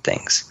different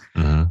things.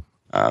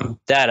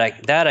 That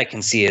I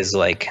can see as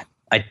like,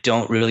 I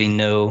don't really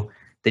know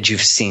that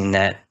you've seen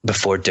that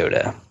before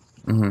Dota.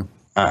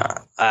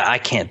 I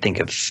can't think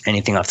of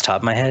anything off the top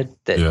of my head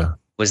that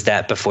was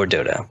that before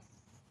Dota.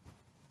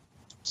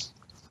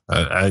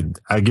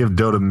 I give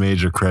Dota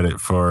major credit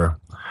for,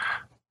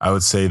 I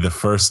would say, the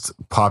first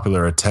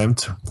popular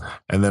attempt.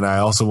 And then I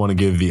also want to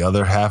give the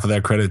other half of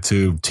that credit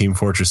to Team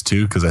Fortress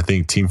 2, because I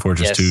think Team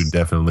Fortress 2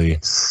 definitely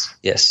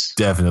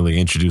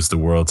introduced the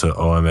world to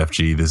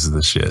OMFG. This is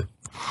the shit.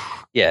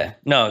 Yeah,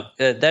 no,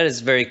 that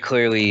is very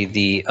clearly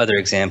the other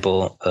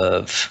example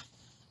of.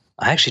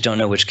 I actually don't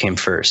know which came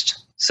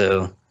first.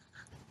 So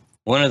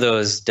one of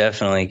those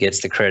definitely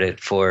gets the credit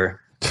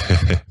for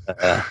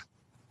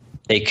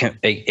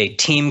a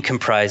team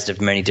comprised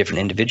of many different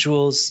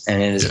individuals,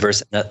 and it is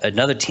versus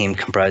another team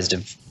comprised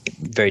of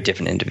very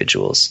different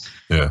individuals.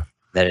 Yeah.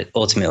 That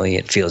ultimately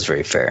it feels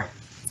very fair.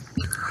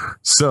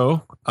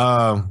 So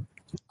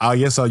I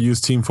guess I'll use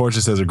Team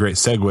Fortress as a great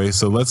segue.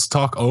 So let's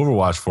talk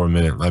Overwatch for a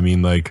minute. I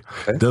mean, like,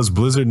 does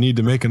Blizzard need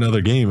to make another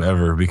game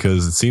ever?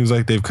 Because it seems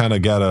like they've kind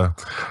of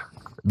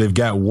they've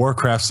got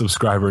Warcraft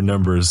subscriber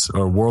numbers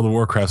or World of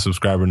Warcraft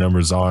subscriber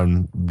numbers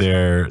on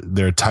their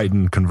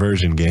Titan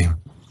conversion game.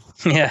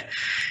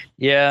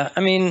 Yeah. I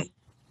mean,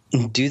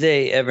 do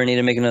they ever need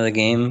to make another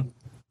game?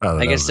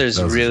 I guess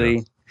there's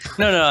really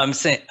no. I'm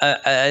saying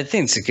I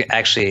think it's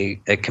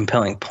actually a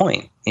compelling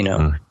point. You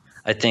know,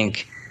 I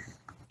think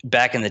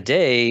back in the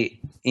day,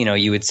 you know,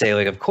 you would say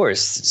like, of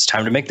course, it's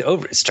time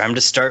to it's time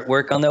to start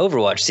work on the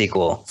Overwatch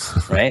sequel,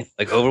 right?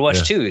 Like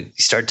Overwatch 2, you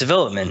start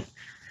development,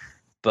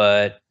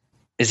 but.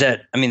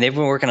 They've been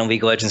working on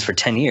League of Legends for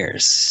 10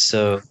 years.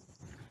 So,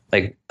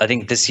 like, I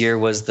think this year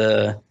was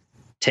the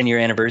 10-year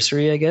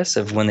anniversary, I guess,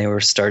 of when they were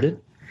started.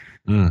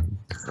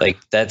 Like,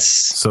 that's...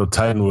 So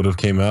Titan would have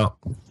came out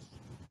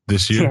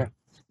this year?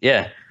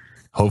 Yeah.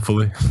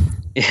 Hopefully.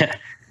 Yeah.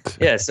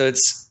 So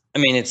it's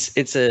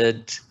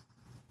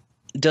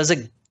does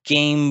a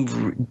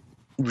game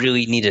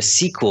really need a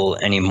sequel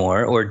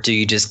anymore? Or do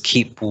you just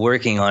keep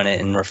working on it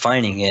and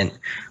refining it?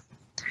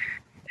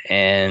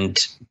 And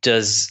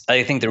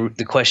I think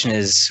the question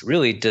is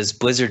really, does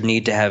Blizzard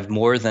need to have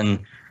more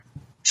than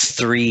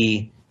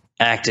 3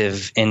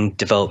 active in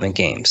development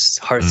games?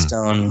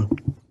 Hearthstone,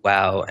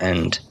 WoW,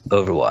 and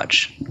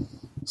Overwatch.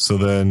 So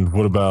then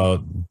what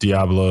about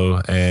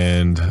Diablo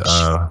and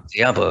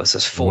Diablo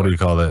is 4. What do you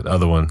call that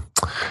other one?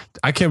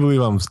 I can't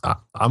believe I'm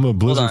a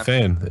Blizzard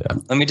fan.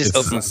 Let me just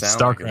open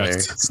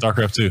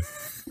StarCraft 2.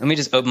 Let me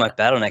just open my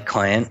Battle.net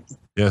client.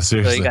 Yeah,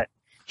 seriously. So you got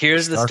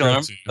Here's the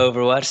Storm, 2.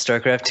 Overwatch,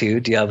 StarCraft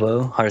 2,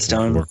 Diablo,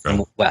 Hearthstone,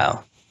 and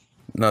WoW.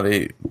 No,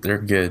 they're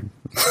good.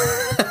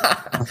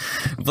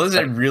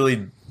 Blizzard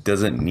really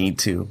doesn't need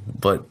to,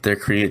 but their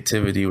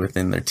creativity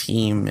within their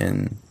team,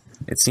 and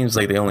it seems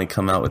like they only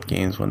come out with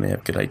games when they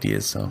have good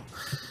ideas. So,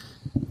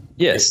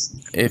 yes,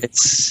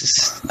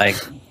 it's like,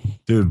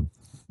 dude,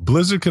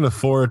 Blizzard can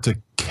afford to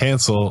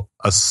cancel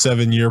a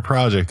 7-year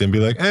project and be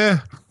like,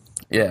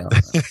 yeah,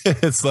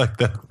 it's like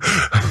that.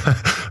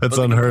 That's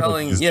unheard of.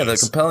 The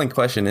compelling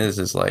question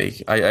is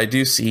like, I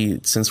do see,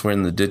 since we're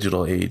in the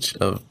digital age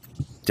of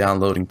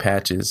downloading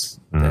patches,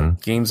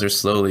 that games are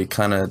slowly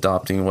kind of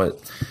adopting what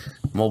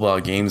mobile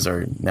games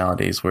are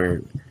nowadays,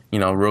 where, you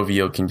know,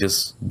 Rovio can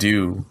just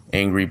do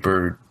Angry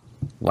Bird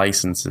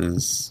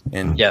licenses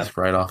and just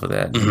right off of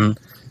that.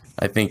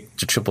 I think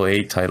the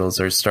AAA titles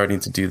are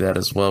starting to do that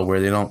as well, where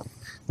they don't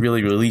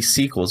really release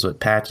sequels but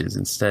patches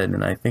instead,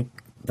 and I think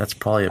that's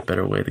probably a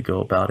better way to go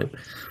about it.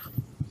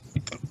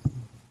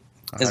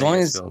 As long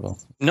as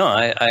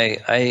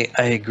I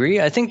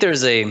agree. I think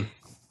there's a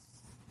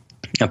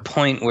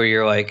point where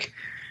you're like,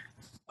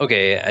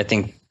 okay, I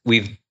think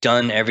we've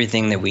done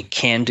everything that we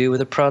can do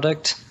with a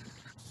product.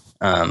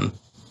 I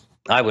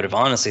would have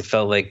honestly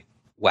felt like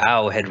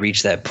WoW had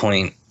reached that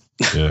point.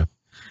 Yeah.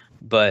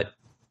 But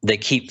they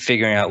keep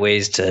figuring out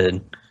ways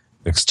to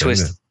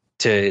twist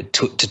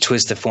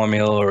the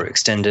formula or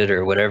extend it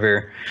or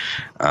whatever.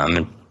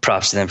 And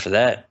props to them for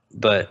that.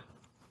 But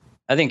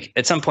I think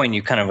at some point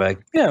you kind of like,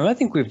 I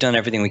think we've done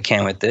everything we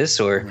can with this,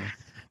 or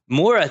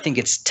more, I think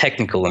it's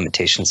technical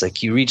limitations.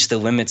 Like you reach the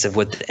limits of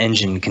what the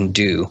engine can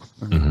do,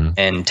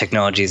 and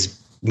technology's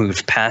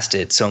moved past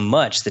it so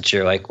much that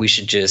you're like, we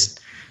should just,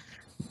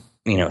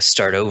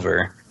 start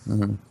over.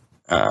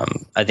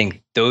 I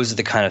think those are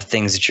the kind of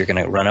things that you're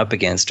going to run up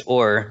against,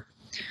 or,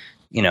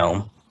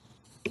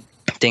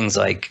 things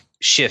like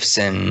shifts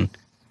in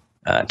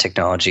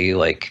technology,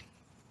 like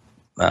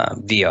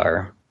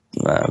VR,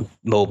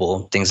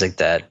 mobile, things like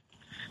that.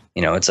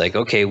 It's like,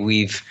 okay,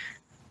 we've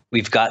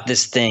got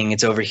this thing,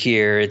 it's over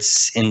here,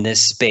 it's in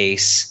this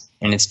space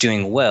and it's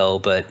doing well,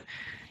 but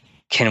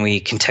can we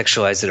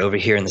contextualize it over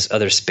here in this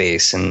other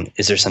space? And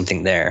is there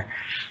something there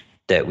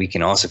that we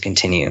can also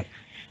continue?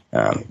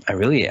 I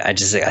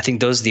think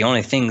those are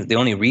the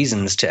only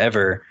reasons to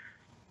ever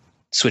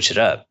switch it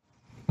up.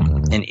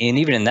 And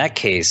even in that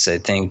case, I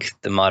think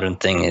the modern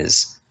thing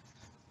is,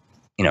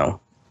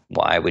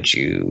 why would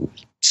you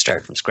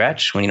start from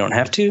scratch when you don't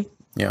have to?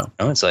 Yeah.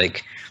 It's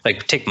like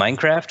take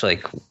Minecraft.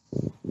 Like,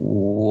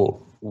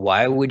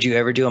 why would you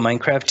ever do a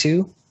Minecraft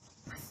 2?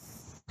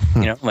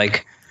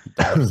 Like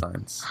dollar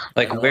signs.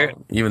 Like where?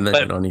 Even then,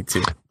 you don't need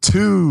to.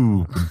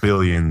 2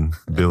 billions.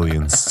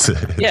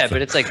 Yeah,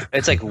 but it's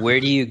like where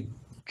do you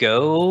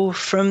go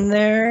from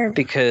there?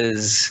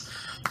 Because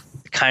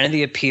kind of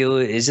the appeal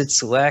is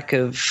its lack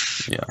of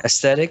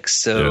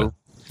aesthetics. So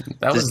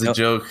that was the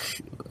joke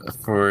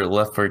for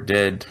Left 4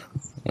 Dead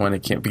when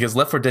it came, because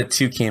Left 4 Dead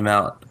 2 came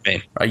out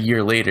a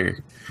year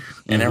later,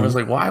 and everyone's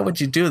like, why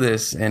would you do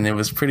this? And it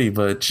was pretty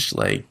much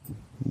like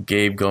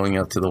Gabe going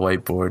up to the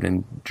whiteboard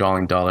and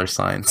drawing dollar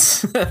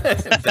signs.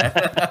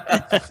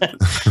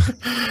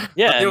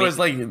 Yeah, it was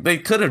like they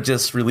could have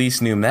just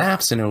released new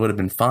maps and it would have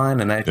been fine.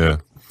 And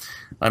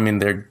I mean,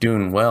 they're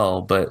doing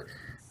well, but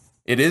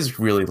it is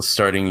really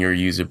starting your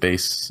user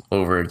base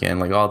over again.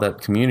 Like all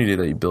that community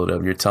that you build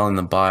up, you're telling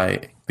them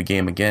buy the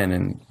game again,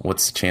 and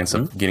what's the chance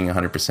of getting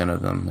 100%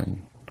 of them?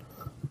 And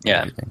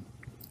everything.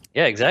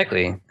 Yeah,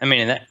 exactly. I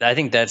mean, I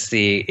think that's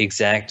the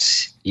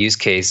exact use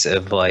case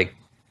of like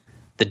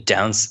the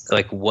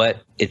like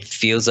what it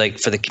feels like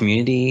for the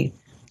community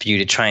for you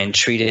to try and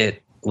treat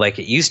it like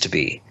it used to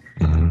be.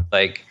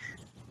 Like,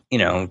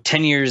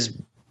 10 years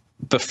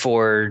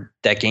before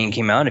that game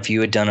came out, if you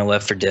had done a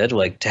Left 4 Dead,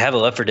 like to have a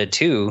Left 4 Dead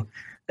 2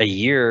 a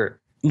year,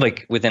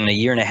 like within a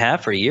year and a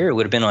half or a year, it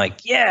would have been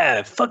like,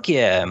 yeah, fuck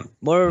yeah,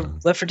 more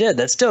Left 4 Dead.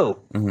 That's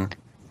dope.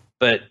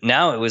 But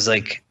now it was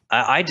like,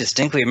 I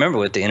distinctly remember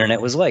what the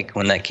internet was like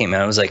when that came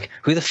out. I was like,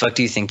 who the fuck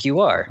do you think you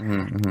are?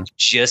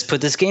 Just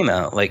put this game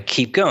out, like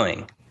keep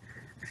going,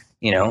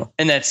 and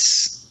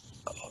that's,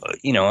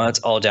 it's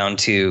all down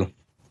to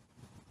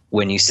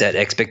when you set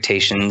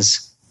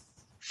expectations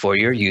for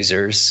your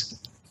users,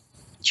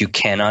 you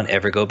cannot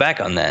ever go back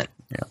on that,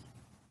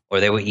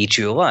 or they will eat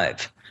you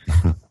alive.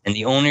 And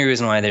the only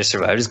reason why they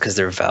survived is because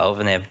they're Valve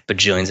and they have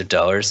bajillions of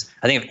dollars.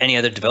 I think if any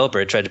other developer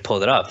had tried to pull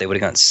that off, they would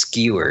have gotten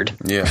skewered.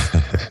 Yeah,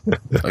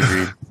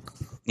 agreed.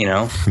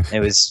 It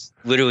was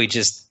literally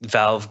just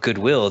Valve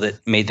goodwill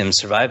that made them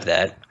survive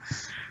that.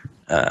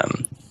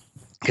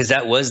 Because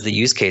that was the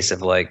use case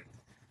of like,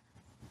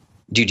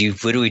 dude,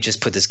 you've literally just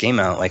put this game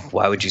out. Like,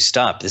 why would you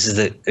stop? This is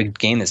a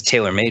game that's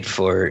tailor-made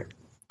for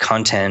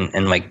content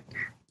and like,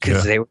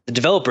 because they were the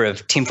developer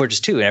of Team Fortress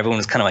 2, and everyone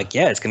was kind of like,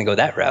 yeah, it's going to go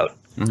that route.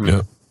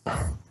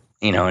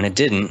 And it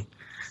didn't.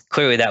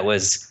 Clearly that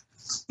was,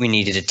 we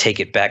needed to take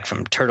it back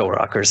from Turtle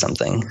Rock or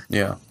something.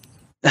 Yeah.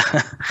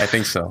 I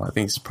think so. I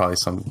think it's probably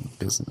some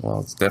business. Well,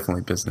 it's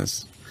definitely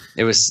business.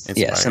 It was,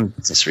 some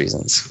business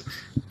reasons.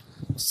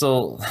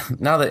 So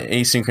now that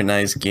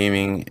asynchronized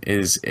gaming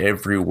is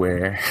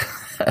everywhere,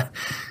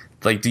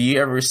 like, do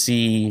you ever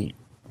see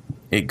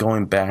it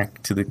going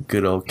back to the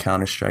good old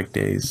Counter-Strike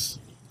days?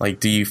 Like,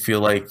 do you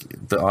feel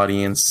like the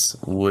audience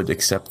would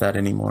accept that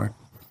anymore?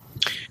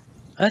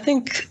 I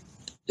think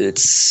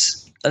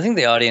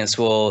the audience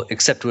will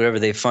accept whatever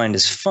they find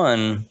is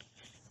fun,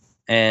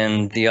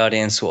 and the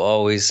audience will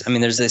always,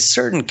 there's a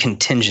certain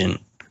contingent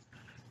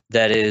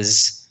that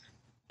is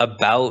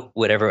about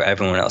whatever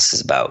everyone else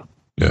is about.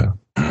 Yeah.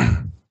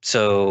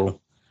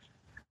 So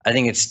I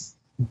think it's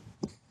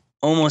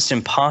almost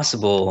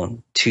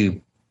impossible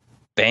to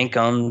bank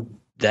on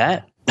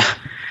that.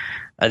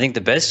 I think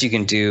the best you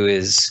can do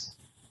is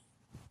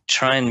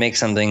try and make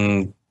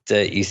something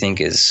that you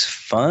think is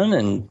fun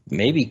and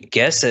maybe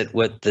guess at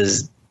what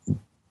the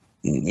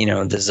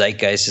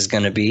zeitgeist is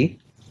going to be.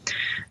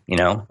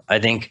 I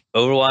think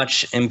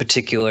Overwatch in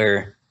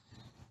particular,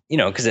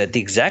 because at the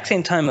exact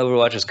same time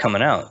Overwatch was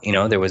coming out,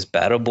 there was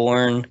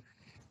Battleborn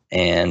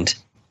and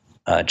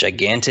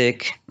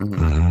Gigantic,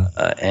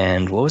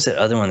 and what was that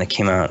other one that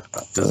came out?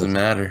 Doesn't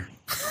matter.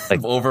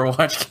 Like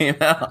Overwatch came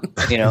out.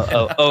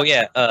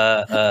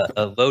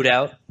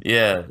 Loadout.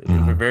 Yeah,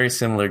 they're very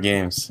similar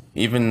games.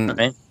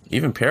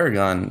 Even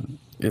Paragon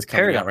is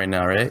coming out right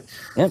now, right?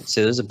 Yep.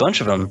 So there's a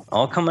bunch of them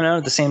all coming out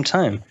at the same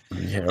time,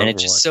 and it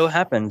just so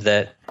happened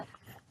that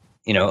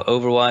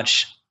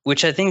Overwatch,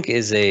 which I think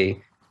is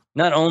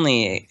not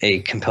only a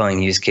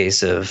compelling use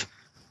case of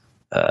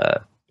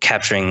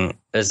capturing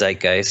a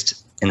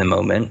zeitgeist in the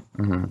moment,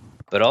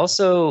 but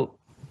also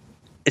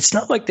it's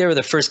not like they were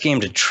the first game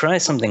to try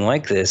something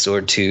like this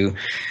or to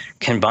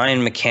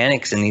combine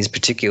mechanics in these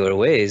particular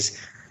ways,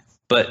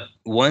 but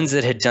ones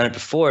that had done it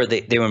before,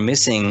 they were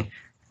missing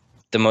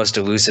the most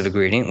elusive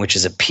ingredient, which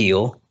is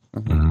appeal.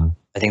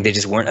 I think they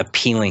just weren't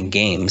appealing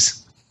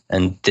games.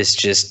 And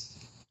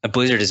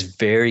Blizzard is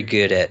very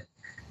good at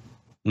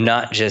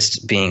not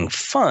just being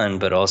fun,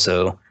 but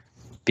also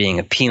being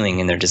appealing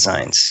in their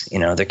designs.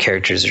 Their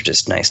characters are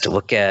just nice to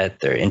look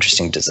at. They're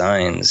interesting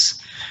designs.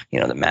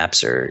 The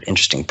maps are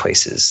interesting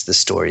places. The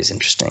story is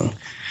interesting.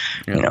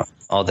 Yeah.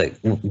 All the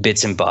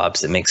bits and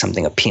bobs that make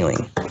something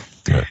appealing.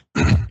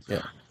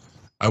 Yeah.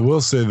 I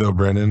will say though,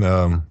 Brandon,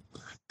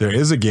 there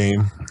is a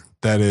game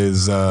that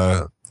is,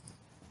 I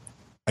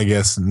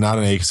guess, not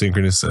an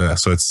asynchronous.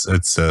 So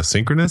it's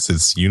synchronous.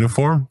 It's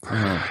uniform.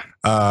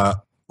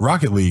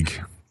 Rocket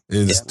League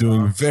is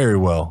doing very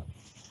well.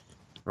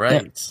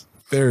 Right. Yeah.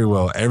 Very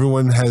well.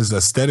 Everyone has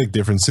aesthetic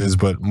differences,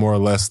 but more or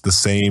less the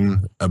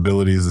same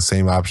abilities, the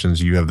same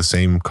options. You have the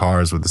same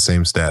cars with the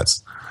same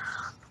stats.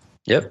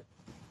 Yep.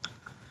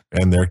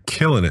 And they're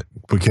killing it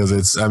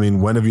because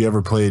when have you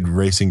ever played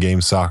racing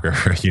game soccer,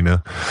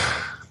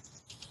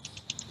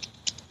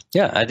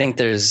 Yeah, I think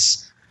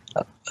there's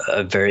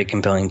a very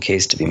compelling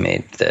case to be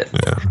made that,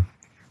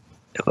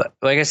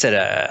 like I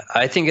said,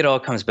 I think it all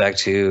comes back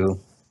to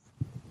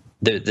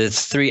the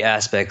three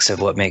aspects of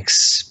what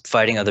makes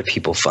fighting other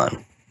people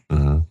fun.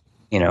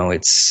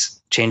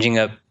 It's changing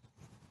up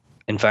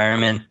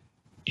environment,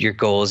 your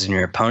goals, and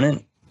your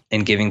opponent,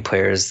 and giving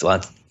players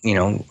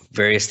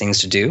various things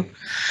to do.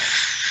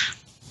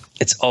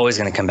 It's always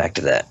going to come back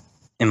to that,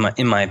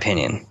 in my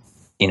opinion.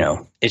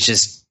 It's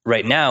just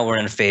right now we're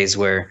in a phase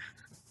where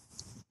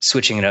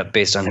switching it up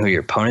based on who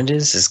your opponent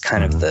is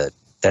kind of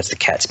that's the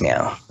cat's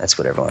meow. That's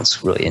what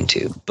everyone's really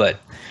into. But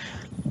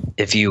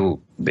if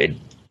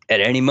at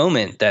any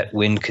moment that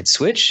wind could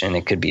switch and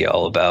it could be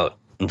all about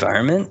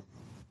environment,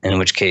 in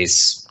which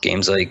case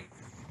games like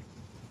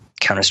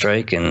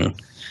Counter-Strike and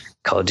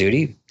Call of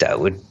Duty, that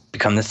would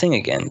become the thing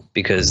again,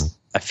 because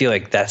I feel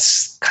like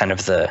that's kind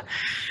of the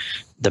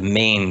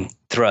main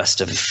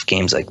thrust of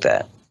games like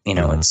that.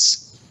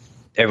 It's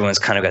everyone's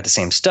kind of got the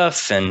same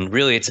stuff, and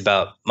really it's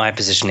about my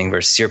positioning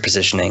versus your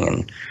positioning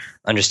and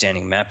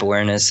understanding map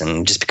awareness,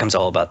 and it just becomes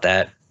all about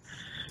that.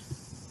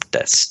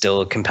 That's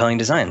still a compelling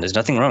design. There's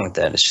nothing wrong with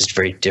that. It's just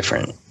very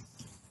different.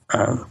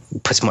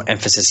 Puts more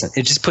emphasis.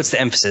 It just puts the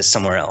emphasis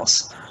somewhere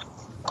else.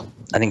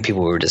 I think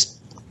people were just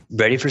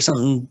ready for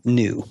something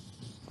new.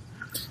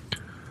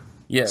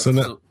 Yeah.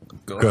 So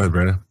go ahead,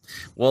 Brandon.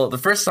 Well, the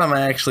first time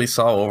I actually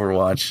saw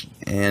Overwatch,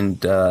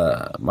 and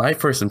my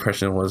first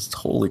impression was,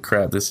 holy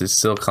crap, this is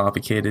so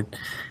complicated.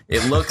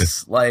 It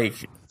looks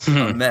like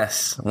a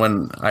mess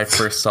when I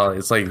first saw it.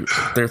 It's like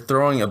they're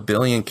throwing a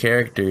billion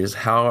characters.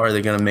 How are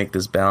they going to make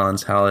this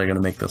balance? How are they going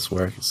to make this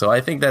work? So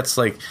I think that's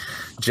like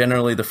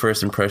generally the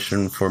first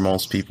impression for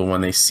most people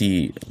when they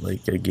see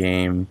like a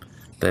game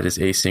that is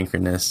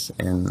asynchronous.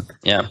 And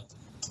yeah.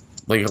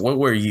 Like, what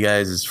were you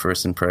guys'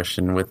 first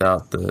impression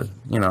without the,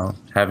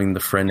 having the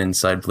friend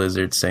inside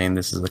Blizzard saying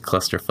this is a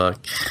clusterfuck?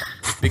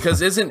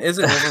 Because isn't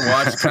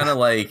Overwatch kind of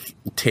like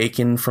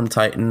taken from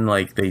Titan?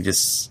 Like they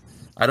just,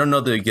 I don't know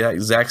the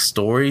exact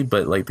story,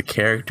 but like the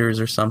characters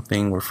or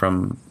something were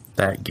from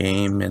that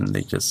game and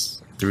they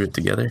just threw it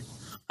together.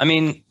 I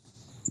mean,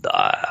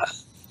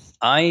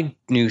 I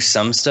knew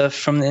some stuff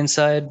from the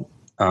inside.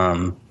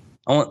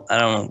 I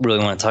don't really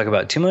want to talk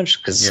about it too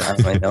much because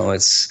I know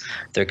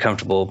they're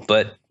comfortable,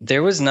 but it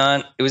was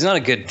not a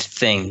good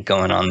thing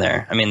going on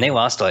there. I mean, they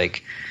lost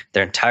like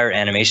their entire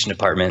animation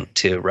department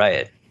to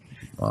Riot.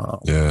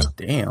 Wow. Yeah.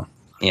 Damn.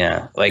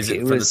 Yeah. Like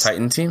it was the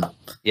Titan team?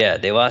 Yeah.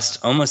 They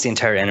lost almost the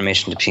entire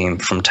animation team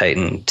from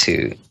Titan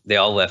they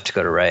all left to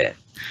go to Riot.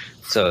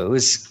 So it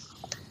was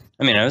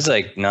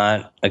like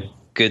not a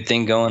good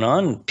thing going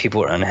on.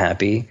 People were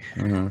unhappy,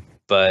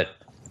 but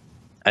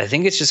I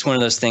think it's just one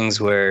of those things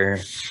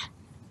where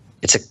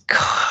it's a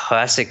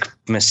classic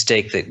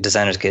mistake that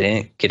designers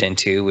get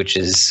into, which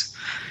is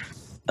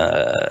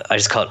I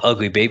just call it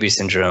ugly baby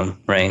syndrome,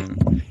 right?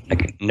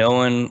 Like no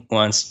one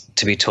wants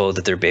to be told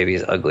that their baby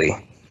is ugly.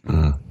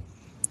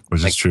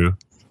 Which is true.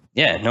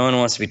 Yeah, no one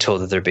wants to be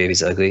told that their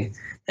baby's ugly.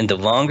 And the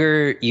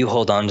longer you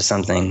hold on to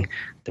something,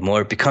 the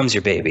more it becomes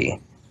your baby.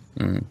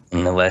 And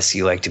the less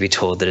you like to be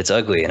told that it's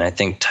ugly. And I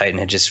think Titan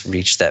had just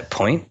reached that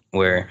point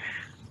where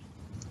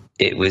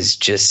it was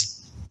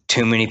just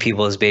too many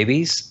people as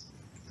babies.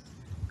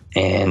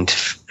 And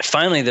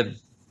finally the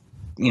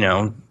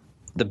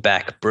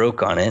back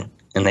broke on it,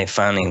 and they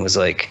finally was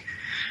like,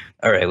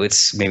 all right,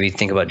 let's maybe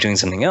think about doing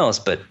something else.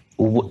 But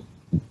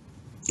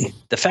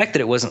the fact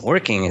that it wasn't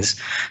working is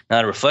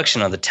not a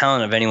reflection on the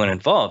talent of anyone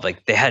involved.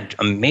 Like they had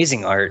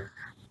amazing art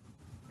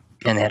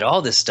and they had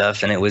all this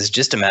stuff, and it was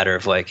just a matter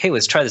of like, hey,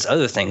 let's try this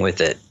other thing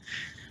with it.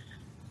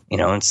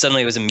 And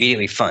suddenly it was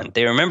immediately fun.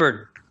 They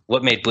remembered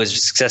what made Blizzard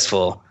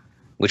successful,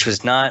 which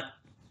was not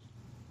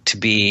to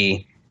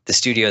be the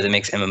studio that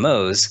makes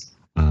MMOs.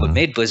 What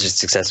made Blizzard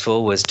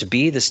successful was to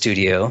be the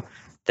studio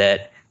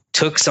that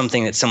took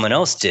something that someone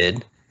else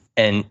did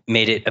and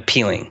made it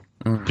appealing.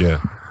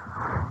 Yeah.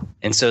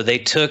 And so they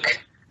took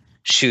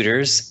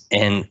shooters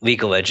and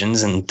League of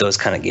Legends and those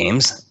kind of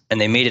games, and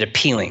they made it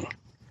appealing,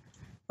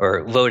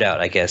 or loadout,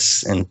 I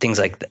guess, and things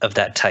like of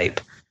that type.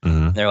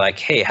 They're like,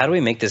 hey, how do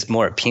we make this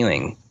more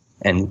appealing?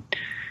 And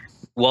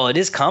while it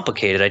is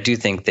complicated, I do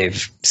think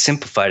they've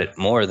simplified it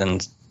more than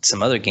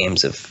some other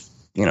games of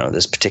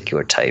this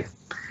particular type.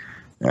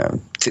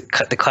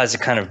 The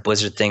classic kind of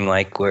Blizzard thing,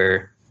 like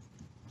where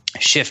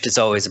shift is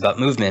always about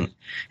movement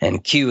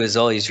and Q is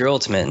always your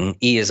ultimate and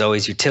E is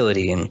always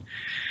utility. And,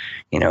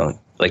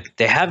 like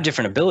they have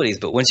different abilities,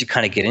 but once you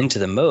kind of get into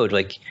the mode,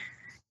 like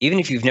even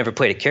if you've never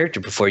played a character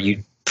before,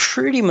 you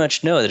pretty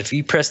much know that if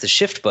you press the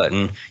shift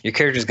button, your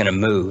character is going to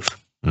move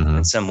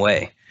in some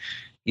way.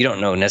 You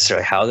don't know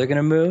necessarily how they're going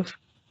to move,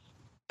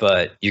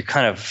 but you're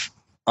kind of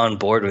on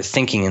board with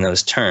thinking in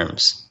those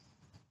terms.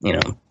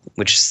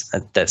 Which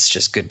that's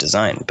just good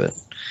design, but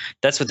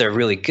that's what they're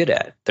really good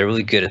at. They're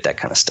really good at that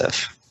kind of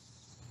stuff.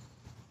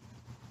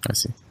 I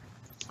see.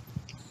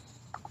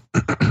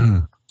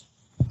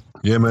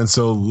 Yeah, man.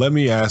 So let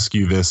me ask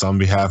you this on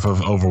behalf of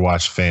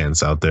Overwatch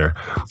fans out there,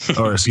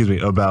 or excuse me,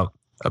 about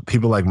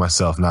people like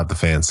myself, not the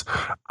fans.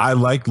 I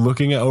like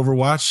looking at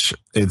Overwatch.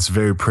 It's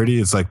very pretty.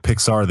 It's like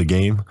Pixar, the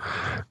game.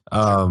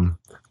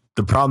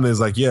 the problem is,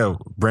 like, yeah,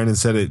 Brandon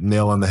said it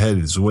nail on the head,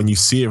 is when you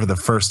see it for the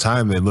first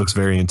time, it looks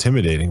very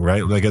intimidating,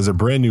 right? Like, as a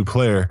brand new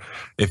player,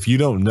 if you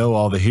don't know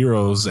all the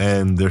heroes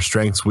and their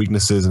strengths,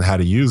 weaknesses, and how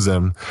to use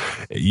them,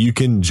 you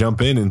can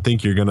jump in and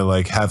think you're going to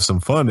like have some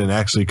fun and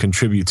actually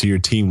contribute to your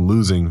team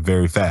losing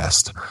very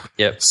fast.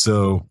 Yep.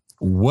 So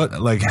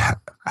what, like,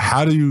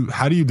 how do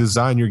you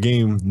design your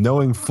game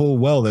knowing full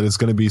well that it's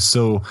going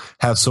to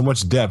have so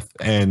much depth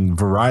and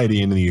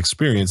variety in the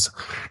experience?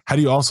 How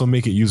do you also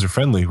make it user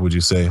friendly, would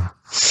you say?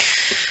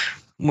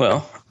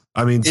 Well,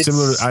 I mean,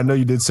 similar. I know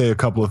you did say a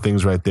couple of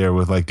things right there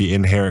with like the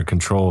inherent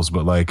controls,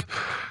 but like,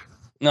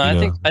 no,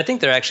 I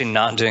think they're actually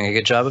not doing a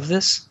good job of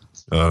this.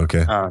 Oh,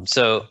 okay.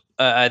 So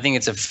I think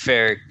it's a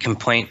fair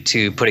complaint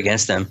to put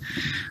against them.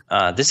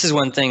 This is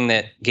one thing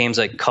that games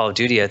like Call of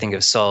Duty, I think,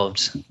 have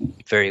solved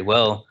very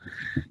well.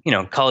 You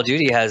know, Call of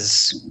Duty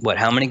has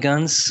how many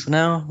guns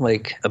now?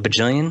 Like a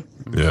bajillion.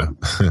 Yeah.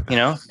 You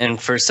know,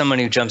 and for someone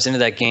who jumps into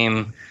that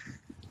game,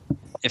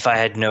 if I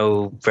had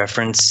no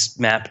reference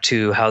map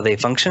to how they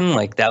function,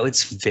 like that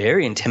was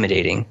very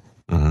intimidating.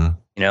 Mm-hmm.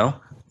 You know,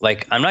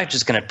 like I'm not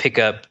just going to pick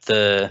up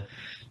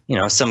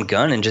some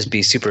gun and just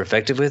be super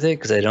effective with it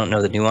because I don't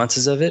know the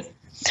nuances of it.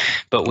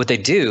 But what they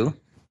do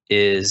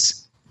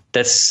is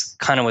that's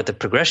kind of what the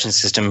progression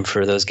system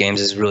for those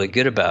games is really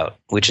good about,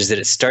 which is that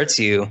it starts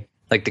you,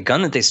 like the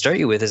gun that they start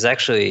you with is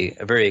actually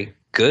a very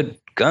good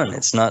gun.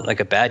 It's not like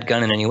a bad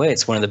gun in any way.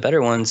 It's one of the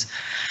better ones.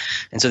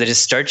 And so they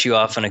just start you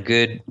off on a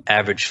good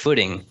average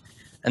footing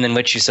and then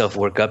let yourself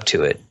work up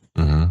to it.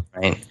 Mm-hmm.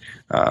 Right.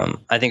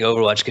 I think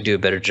Overwatch could do a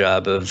better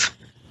job of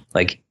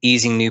like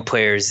easing new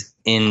players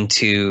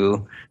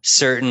into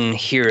certain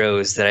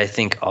heroes that I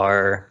think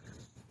are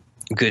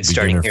good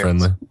starting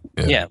heroes.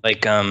 Yeah.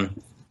 Like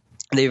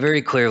they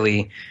very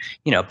clearly,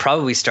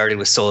 probably started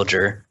with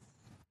Soldier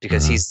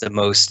because he's the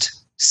most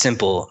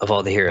simple of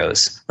all the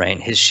heroes, right?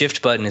 His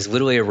shift button is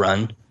literally a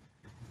run.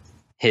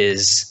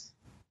 His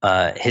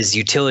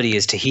utility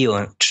is to heal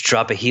and to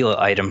drop a heal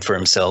item for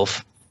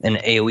himself, an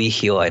AoE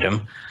heal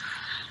item.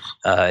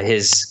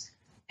 His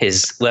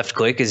left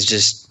click is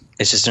just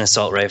an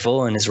assault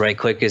rifle, and his right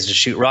click is to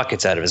shoot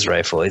rockets out of his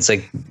rifle. It's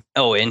like,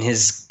 and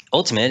his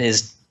ultimate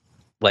is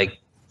like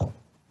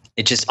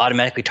it just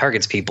automatically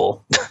targets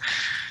people,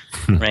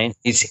 right?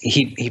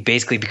 He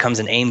basically becomes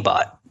an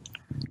aimbot.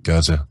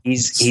 Gotcha.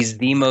 He's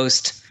the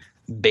most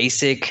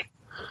basic.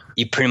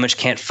 You pretty much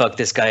can't fuck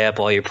this guy up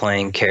while you're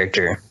playing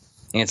character.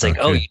 And it's like,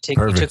 you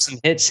took some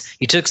hits.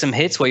 You took some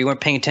hits while you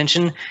weren't paying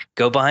attention.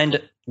 Go behind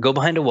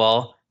a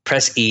wall.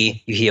 Press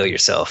E. You heal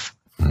yourself.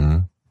 Mm-hmm.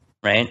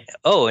 Right.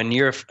 Oh, and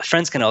your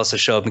friends can also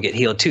show up and get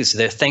healed too. So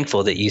they're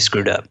thankful that you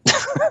screwed up.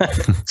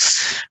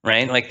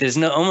 Right. Like there's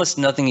almost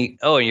nothing.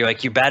 You're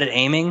like, you're bad at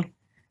aiming.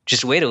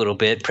 Just wait a little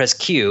bit. Press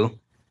Q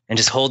and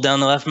just hold down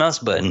the left mouse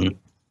button.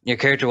 Your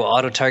character will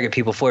auto target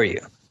people for you.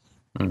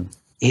 Mm.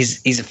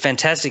 He's a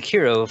fantastic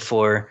hero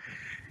for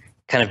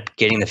kind of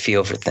getting the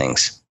feel for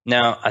things.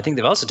 Now, I think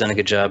they've also done a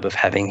good job of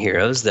having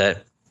heroes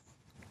that,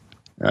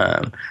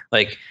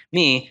 like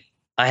me,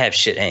 I have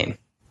shit aim.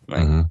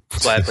 Like,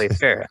 that's why I play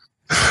Pharah.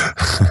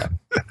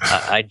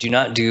 I do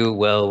not do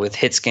well with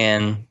hit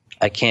scan.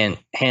 I can't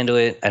handle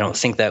it. I don't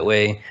think that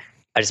way.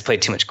 I just play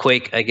too much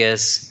Quake, I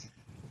guess.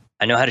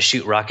 I know how to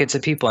shoot rockets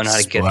at people. I know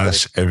how to get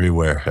splash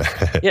everywhere.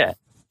 Yeah.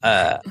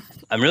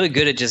 I'm really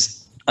good at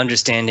just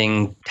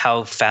understanding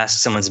how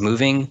fast someone's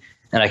moving,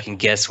 and I can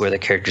guess where the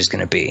character's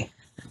going to be.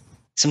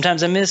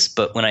 Sometimes I miss,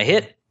 but when I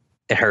hit,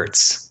 it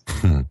hurts.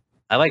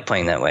 I like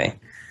playing that way.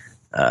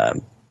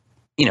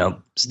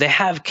 So they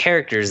have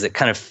characters that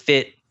kind of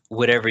fit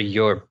whatever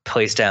your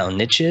playstyle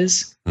niche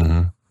is.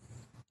 Mm-hmm.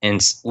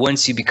 And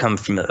once you become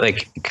familiar,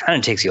 like it kind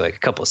of takes you like a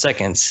couple of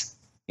seconds.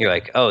 You're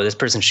like, oh, this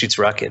person shoots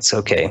rockets.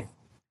 Okay. And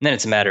then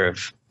it's a matter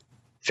of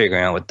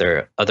figuring out what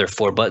their other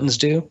 4 buttons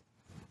do.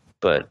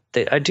 But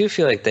I do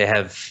feel like they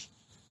have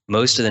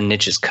most of the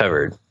niches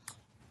covered.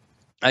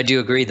 I do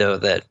agree, though,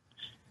 that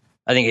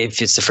I think if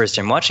it's the first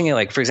time watching it,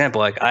 like, for example,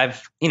 like I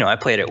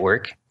play it at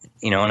work,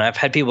 and I've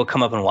had people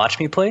come up and watch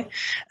me play,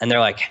 and they're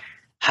like,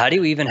 how do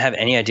you even have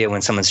any idea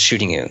when someone's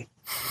shooting you?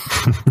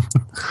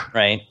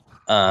 Right.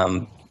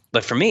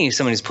 But for me,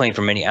 someone who's playing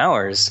for many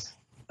hours,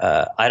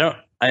 I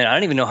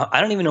don't even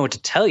know what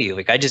to tell you.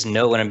 Like, I just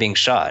know when I'm being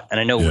shot, and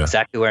I know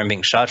exactly where I'm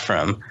being shot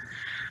from.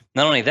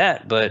 Not only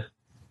that, but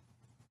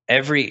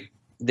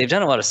they've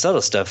done a lot of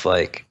subtle stuff.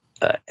 Like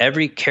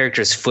every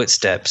character's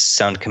footsteps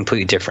sound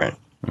completely different.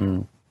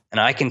 And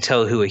I can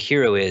tell who a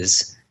hero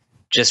is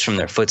just from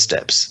their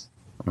footsteps.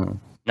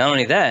 Not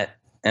only that,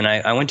 and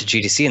I went to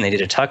GDC and they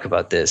did a talk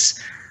about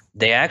this.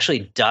 They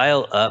actually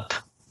dial up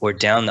or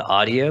down the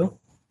audio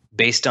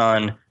based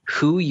on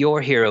who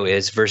your hero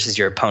is versus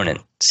your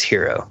opponent's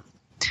hero.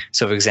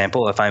 So, for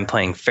example, if I'm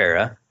playing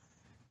Pharah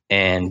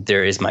and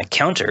there is my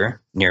counter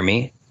near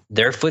me,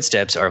 their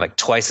footsteps are like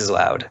twice as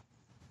loud.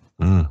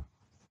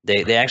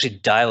 They actually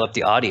dial up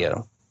the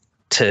audio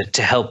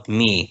to help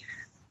me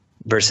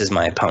versus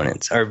my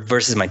opponents or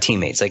versus my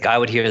teammates. Like I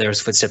would hear their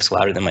footsteps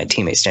louder than my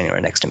teammates standing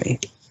right next to me.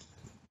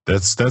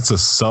 That's a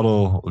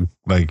subtle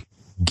like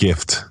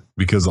gift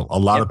because a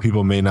lot of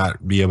people may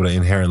not be able to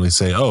inherently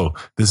say, oh,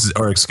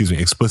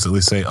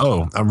 explicitly say,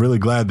 oh, I'm really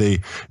glad they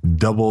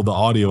doubled the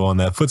audio on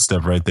that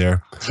footstep right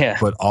there. Yeah.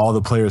 But all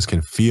the players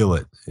can feel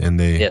it. And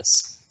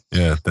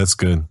yeah, that's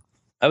good.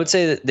 I would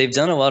say that they've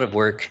done a lot of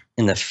work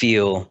in the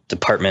feel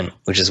department,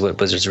 which is what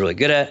Blizzard's really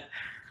good at,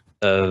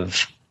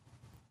 of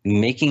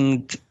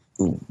making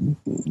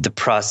the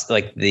process,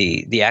 like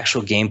the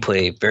actual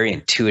gameplay, very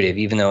intuitive,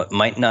 even though it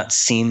might not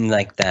seem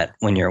like that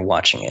when you're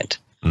watching it.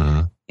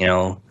 Mm-hmm. You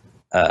know,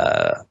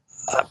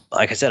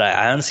 like I said,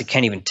 I honestly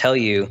can't even tell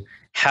you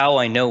how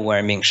I know where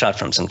I'm being shot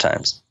from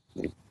sometimes.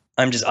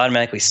 I'm just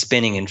automatically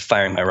spinning and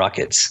firing my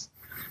rockets.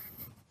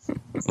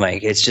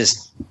 Like, it's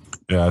just...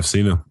 Yeah, I've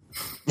seen them.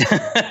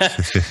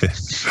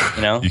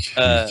 You know?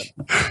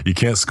 You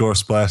can't score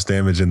splash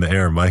damage in the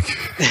air, Mike.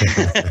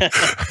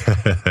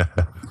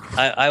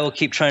 I will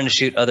keep trying to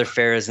shoot other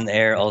Pharahs in the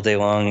air all day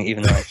long,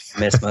 even though I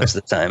miss most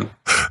of the time.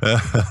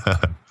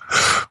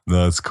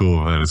 No, it's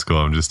cool, man. It's cool.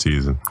 I'm just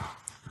teasing.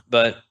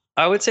 But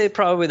I would say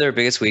probably their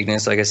biggest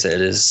weakness, like I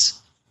said, is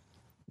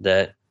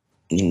that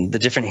the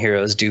different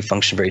heroes do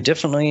function very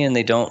differently, and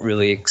they don't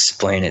really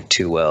explain it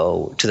too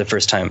well to the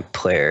first-time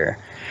player.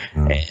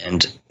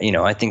 And, you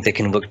know, I think they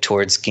can look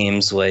towards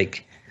games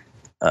like,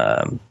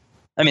 I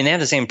mean, they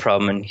have the same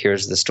problem in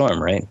Heroes of the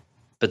Storm, right?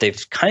 But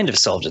they've kind of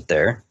solved it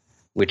there,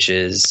 which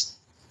is,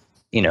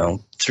 you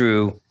know,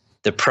 through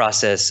the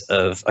process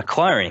of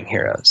acquiring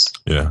heroes.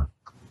 Yeah.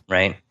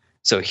 Right?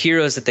 So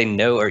heroes that they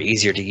know are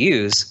easier to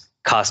use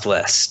cost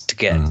less to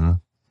get. Mm-hmm.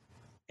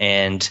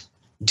 And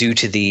due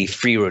to the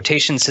free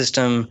rotation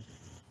system,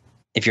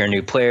 if you're a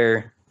new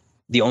player,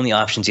 the only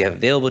options you have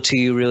available to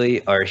you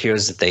really are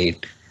heroes that they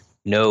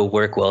know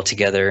work well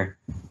together.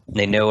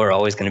 They know are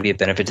always going to be a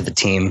benefit to the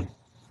team.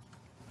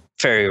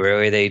 Very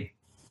rarely they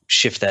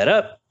shift that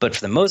up, but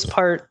for the most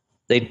part,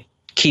 they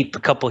keep a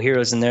couple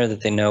heroes in there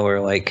that they know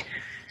are like,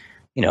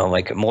 you know,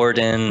 like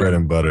Morden. Bread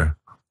and butter.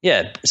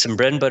 Yeah, some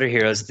bread and butter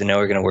heroes that they know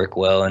are going to work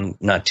well and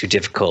not too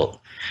difficult.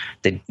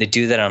 They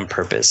do that on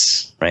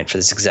purpose, right? For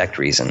this exact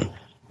reason.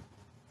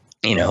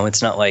 You know,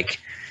 it's not like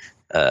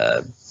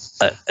a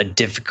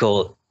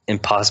difficult,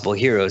 impossible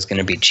hero is going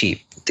to be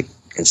cheap.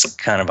 It's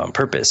kind of on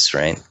purpose,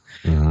 right?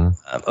 Mm-hmm.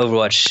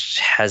 Overwatch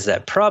has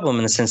that problem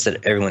in the sense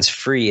that everyone's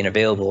free and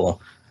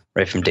available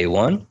right from day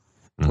one,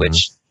 mm-hmm.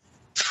 which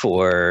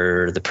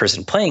for the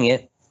person playing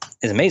it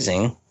is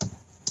amazing.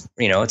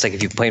 You know, it's like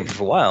if you've played it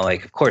for a while,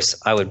 like, of course,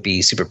 I would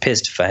be super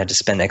pissed if I had to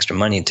spend extra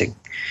money to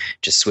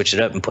just switch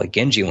it up and play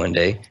Genji one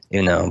day,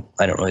 even though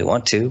I don't really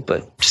want to,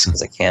 but just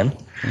because I can.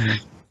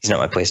 Mm-hmm. He's not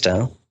my play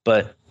style.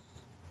 But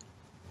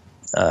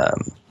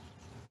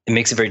it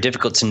makes it very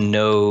difficult to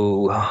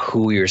know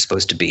who you're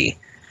supposed to be.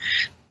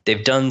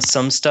 They've done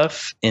some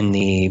stuff in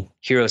the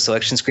hero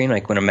selection screen,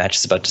 like when a match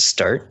is about to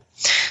start.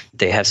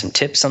 They have some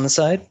tips on the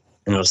side,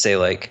 and it'll say,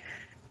 like,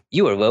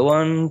 you are low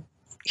on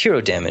hero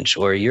damage,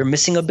 or you're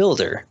missing a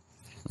builder,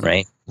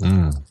 right?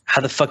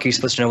 How the fuck are you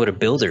supposed to know what a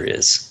builder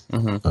is?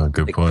 Mm-hmm. Oh,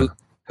 good like, point.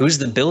 Who's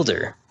the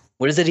builder?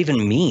 What does that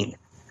even mean?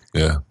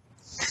 Yeah.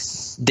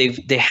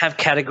 They have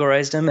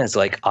categorized them as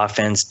like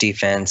offense,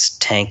 defense,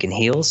 tank, and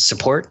heals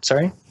support.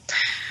 Sorry.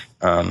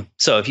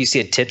 So if you see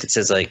a tip that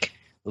says like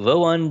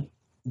low on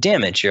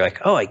damage, you're like,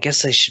 oh, I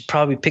guess I should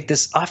probably pick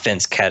this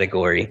offense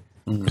category.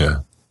 Yeah.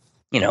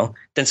 You know,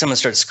 then someone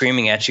starts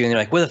screaming at you and they're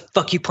like, where the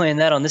fuck you playing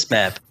that on this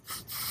map?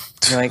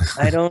 You're like,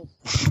 I don't,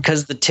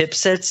 because the tip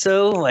said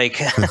so. Like,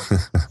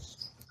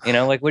 you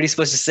know, like, what are you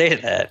supposed to say to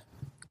that?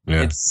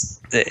 Yeah.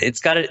 It's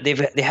got it.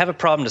 They have a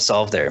problem to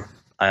solve there.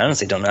 I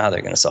honestly don't know how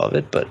they're going to solve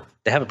it, but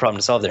they have a problem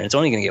to solve there, and it's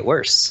only going to get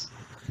worse.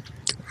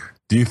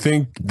 Do you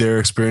think they're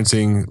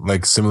experiencing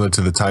like similar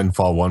to the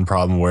Titanfall 1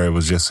 problem where it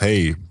was just,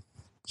 hey,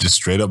 just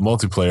straight up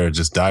multiplayer,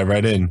 just dive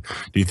right in?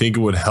 Do you think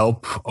it would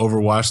help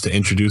Overwatch to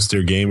introduce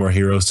their game or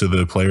heroes to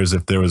the players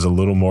if there was a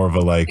little more of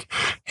a like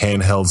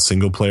handheld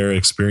single player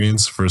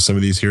experience for some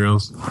of these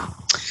heroes?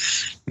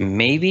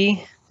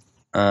 Maybe.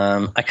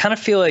 I kind of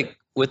feel like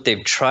what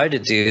they've tried to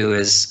do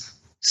is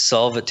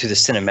solve it through the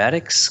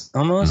cinematics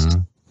almost.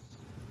 Mm-hmm.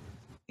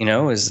 You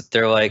know, is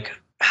they're like,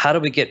 how do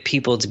we get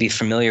people to be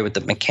familiar with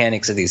the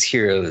mechanics of these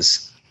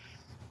heroes?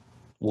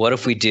 What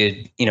if we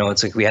did, you know,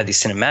 it's like we had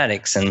these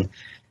cinematics, and,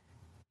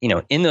 you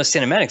know, in those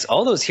cinematics,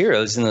 all those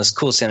heroes in those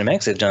cool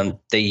cinematics they've done,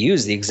 they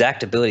use the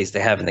exact abilities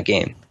they have in the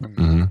game.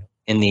 Mm-hmm.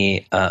 In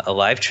the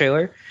Alive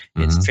trailer,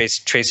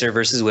 it's Tracer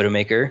versus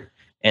Widowmaker,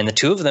 and the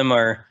two of them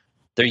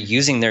they're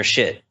using their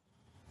shit.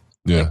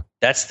 Yeah. Like,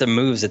 that's the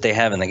moves that they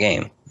have in the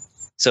game.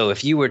 So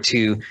if you were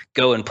to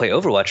go and play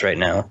Overwatch right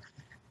now,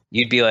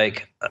 you'd be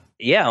like,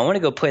 yeah, I want to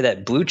go play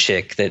that blue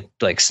chick that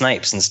like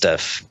snipes and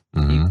stuff.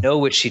 Mm-hmm. You know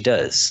what she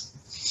does.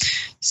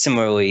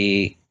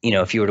 Similarly, you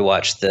know, if you were to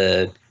watch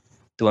the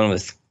one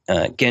with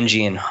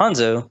Genji and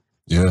Hanzo.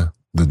 Yeah,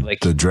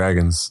 the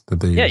dragons that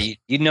they use. Yeah,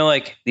 you know,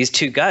 like these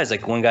two guys,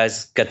 like one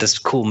guy's got this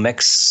cool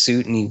mech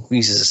suit and he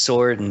uses a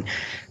sword, and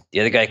the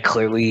other guy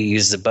clearly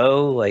uses a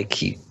bow. Like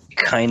he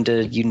kind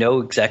of, you know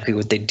exactly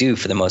what they do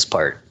for the most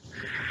part.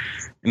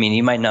 I mean,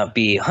 you might not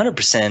be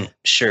 100%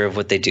 sure of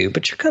what they do,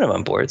 but you're kind of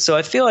on board. So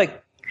I feel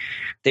like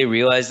they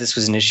realized this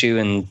was an issue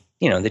and,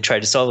 they tried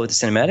to solve it with the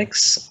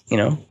cinematics.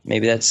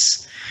 Maybe I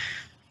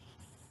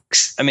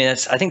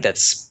think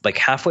that's like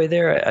halfway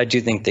there. I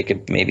do think they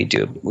could maybe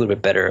do a little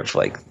bit better of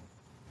like,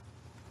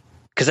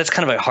 because that's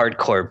kind of a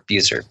hardcore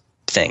user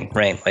thing,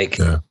 right? Like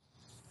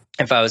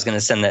if I was going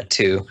to send that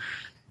to,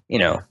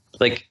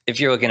 like if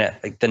you're looking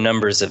at like the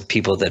numbers of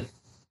people that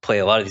play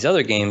a lot of these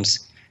other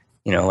games,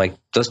 like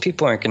those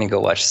people aren't going to go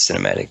watch the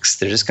cinematics.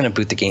 They're just going to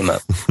boot the game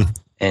up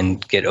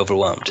and get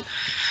overwhelmed.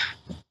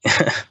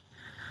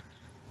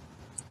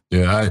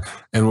 Yeah.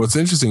 And what's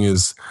interesting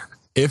is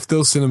if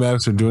those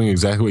cinematics are doing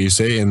exactly what you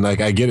say, and like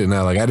I get it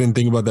now, like I didn't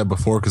think about that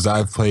before because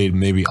I've played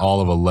maybe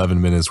all of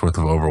 11 minutes worth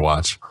of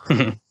Overwatch.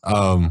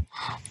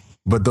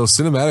 But those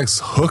cinematics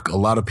hook a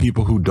lot of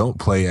people who don't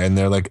play and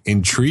they're like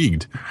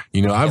intrigued.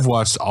 I've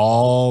watched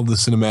all the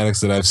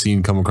cinematics that I've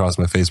seen come across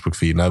my Facebook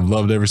feed and I've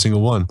loved every single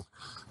one.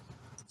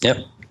 Yep.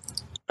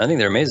 I think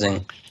they're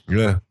amazing.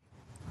 Yeah.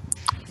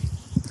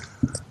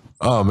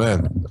 Oh,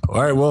 man. All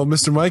right. Well,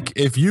 Mr. Mike,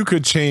 if you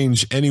could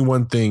change any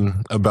one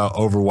thing about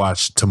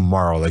Overwatch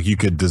tomorrow, like you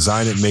could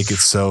design it, make it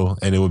so,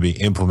 and it would be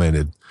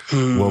implemented,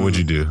 what would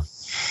you do?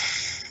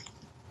 If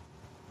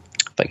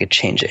I could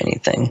change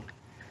anything.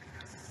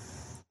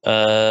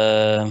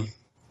 Man,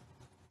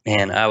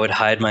 I would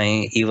hide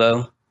my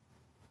Evo.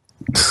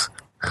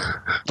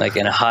 Like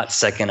in a hot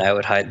second, I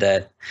would hide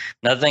that.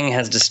 Nothing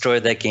has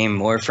destroyed that game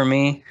more for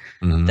me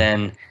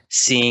than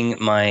seeing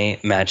my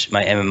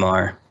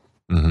MMR.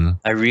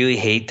 I really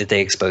hate that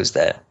they exposed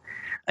that.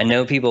 I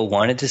know people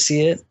wanted to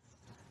see it,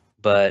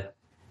 but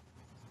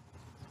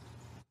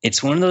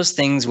it's one of those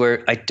things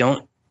where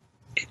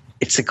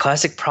it's a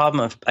classic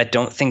problem of I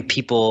don't think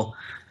people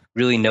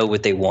really know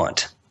what they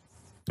want.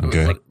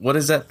 Okay. Like, what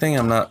is that thing?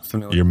 I'm not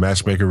familiar. Your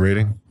matchmaker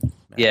rating?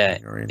 Yeah.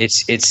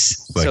 It's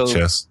like so,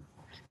 chess.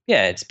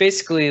 Yeah. It's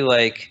basically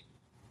like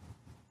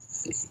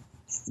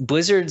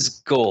Blizzard's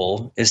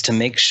goal is to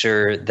make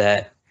sure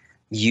that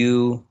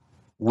you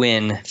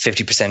win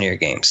 50% of your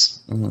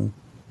games.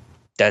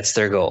 That's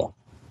their goal.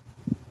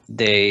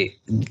 They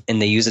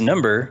use a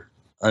number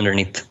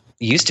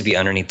used to be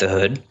underneath the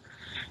hood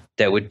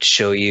that would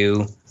show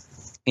you,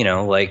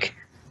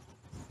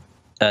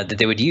 that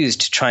they would use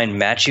to try and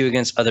match you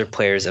against other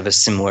players of a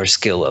similar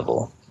skill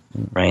level,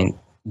 right?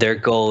 Their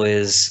goal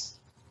is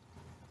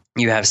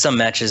you have some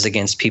matches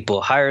against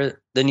people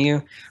higher than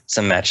you,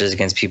 some matches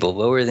against people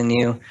lower than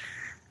you,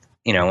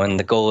 and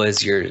the goal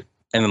is your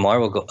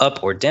MMR will go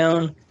up or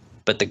down,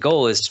 but the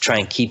goal is to try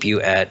and keep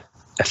you at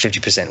a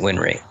 50% win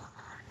rate.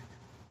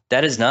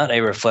 That is not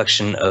a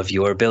reflection of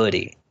your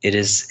ability. It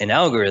is an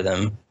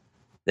algorithm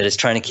that is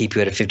trying to keep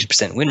you at a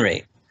 50% win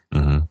rate.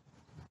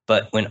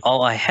 But when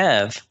all I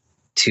have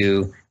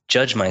to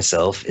judge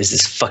myself is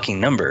this fucking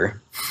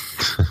number,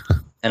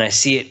 and I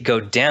see it go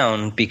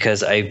down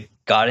because I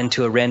got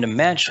into a random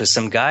match with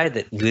some guy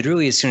that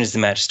literally as soon as the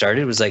match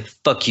started was like,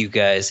 fuck you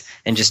guys,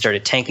 and just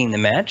started tanking the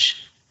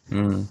match.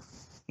 And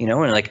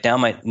like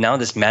now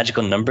this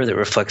magical number that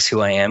reflects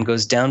who I am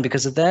goes down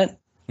because of that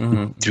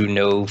through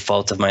no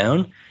fault of my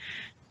own.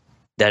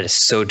 That is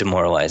so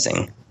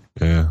demoralizing.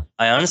 Yeah.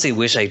 I honestly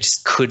wish I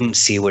just couldn't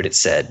see what it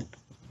said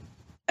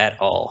at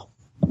all.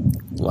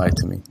 Lie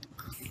to me.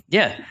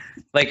 Yeah.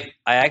 Like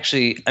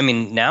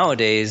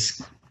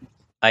nowadays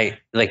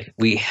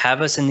we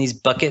have us in these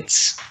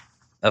buckets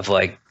of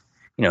like,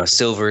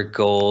 silver,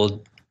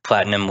 gold,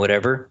 platinum,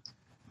 whatever,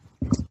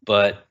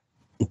 but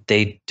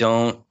they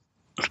don't,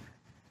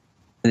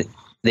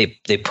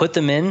 they put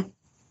them in,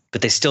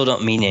 but they still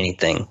don't mean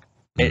anything.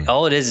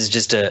 All it is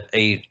just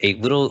a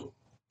little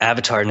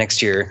avatar next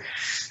to your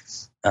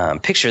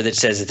picture that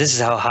says that this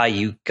is how high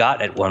you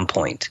got at one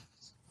point,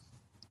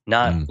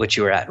 not what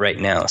you are at right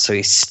now. So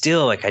he's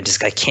still like,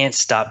 I can't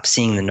stop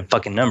seeing the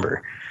fucking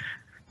number.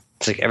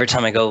 It's like every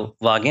time I go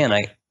log in,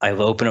 I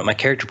open up my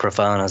character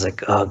profile and I was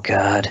like, oh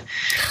God,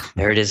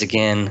 there it is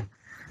again.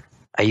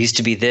 I used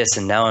to be this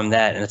and now I'm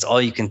that. And it's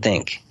all you can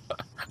think.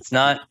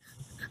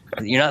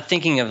 You're not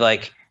thinking of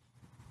like,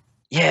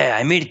 yeah,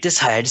 I made it this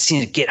high. I just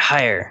need to get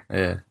higher.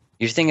 Yeah.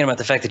 You're thinking about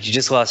the fact that you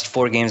just lost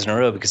 4 games in a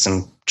row because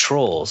some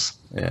trolls.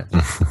 Yeah.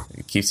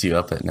 It keeps you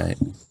up at night.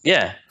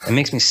 Yeah. It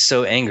makes me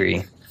so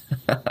angry.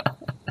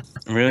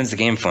 It ruins the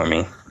game for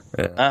me.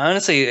 Yeah.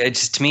 Honestly,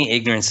 to me,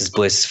 ignorance is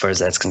bliss as far as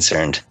that's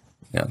concerned.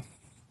 Yeah.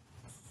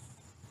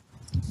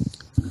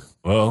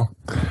 Well,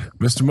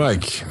 Mr.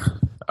 Mike,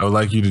 I would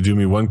like you to do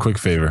me one quick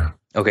favor.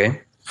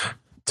 Okay.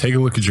 Take a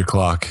look at your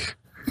clock.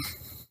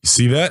 You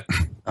see that?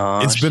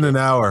 It's been an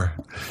hour.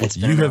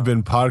 You have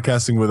been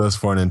podcasting with us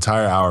for an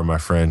entire hour, my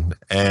friend.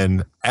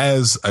 And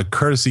as a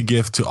courtesy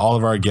gift to all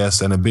of our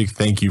guests and a big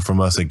thank you from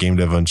us at Game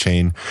Dev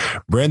Unchained,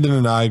 Brandon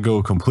and I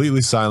go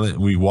completely silent.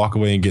 We walk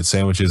away and get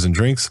sandwiches and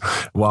drinks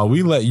while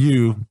we let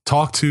you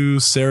talk to,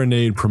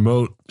 serenade,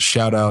 promote,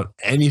 shout out,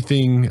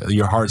 anything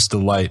your heart's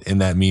delight in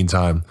that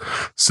meantime.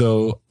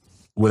 So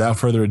without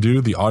further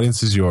ado, the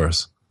audience is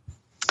yours.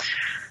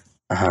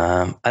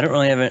 I don't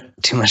really have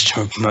too much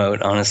to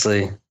promote,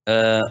 honestly.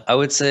 I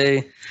would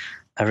say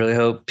I really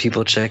hope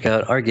people check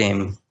out our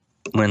game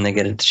when they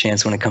get a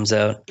chance when it comes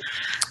out.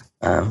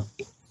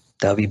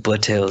 that would be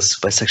Blood Tales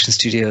by Section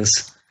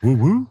Studios.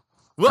 Woo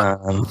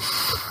woo.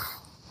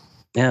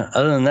 Yeah,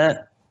 other than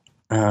that,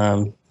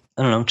 I don't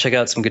know, check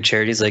out some good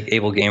charities like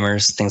Able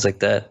Gamers, things like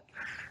that.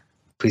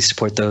 Please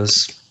support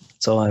those.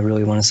 That's all I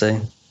really want to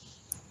say.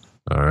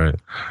 All right.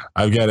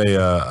 I've got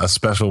a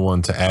special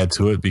one to add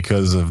to it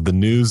because of the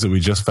news that we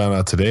just found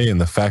out today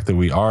and the fact that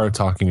we are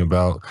talking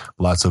about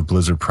lots of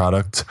Blizzard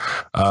product.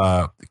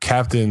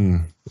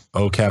 Captain,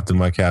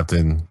 my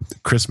captain,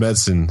 Chris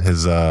Metzen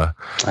has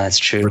That's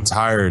true.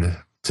 retired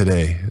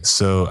today.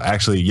 So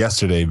actually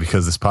yesterday,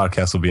 because this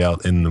podcast will be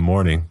out in the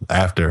morning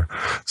after.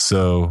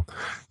 So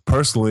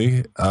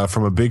personally,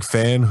 from a big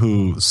fan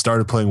who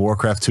started playing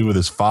Warcraft 2 with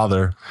his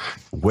father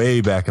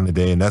way back in the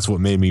day, and that's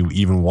what made me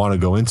even want to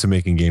go into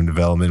making game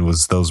development,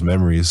 was those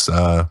memories.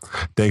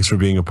 Thanks for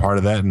being a part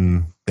of that,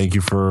 and thank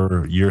you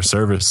for your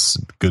service,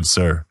 good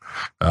sir.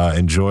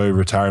 Enjoy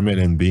retirement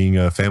and being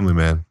a family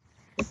man.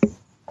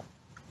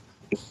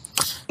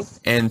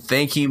 And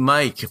thank you,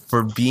 Mike,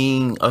 for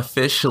being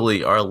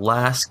officially our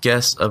last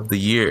guest of the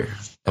year,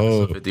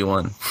 episode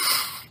 51.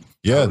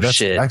 Yeah,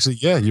 actually,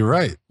 you're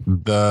right.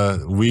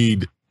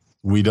 We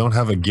don't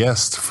have a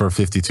guest for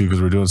 52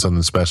 because we're doing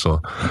something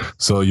special.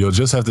 So you'll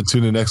just have to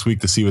tune in next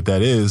week to see what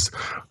that is.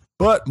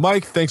 But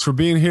Mike, thanks for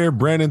being here.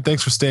 Brandon,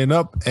 thanks for staying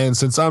up. And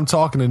since I'm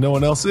talking and no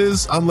one else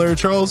is, I'm Larry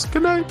Charles.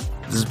 Good night.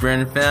 This is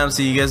Brandon Pham.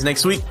 See you guys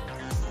next week.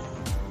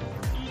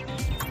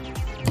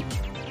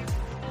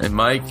 And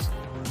Mike?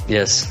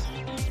 Yes.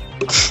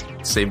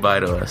 Say bye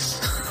to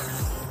us.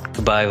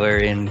 Goodbye,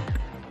 Larry, and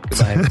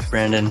goodbye,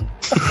 Brandon.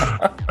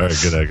 All right,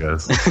 good night,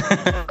 guys.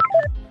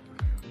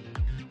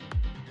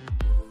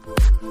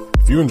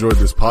 If you enjoyed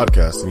this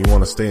podcast and you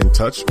want to stay in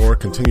touch or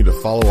continue to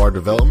follow our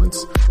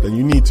developments, then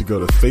you need to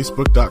go to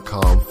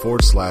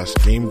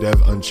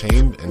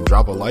facebook.com/GameDevUnchained and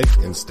drop a like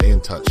and stay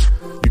in touch.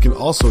 You can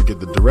also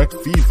get the direct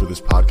feed for this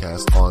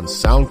podcast on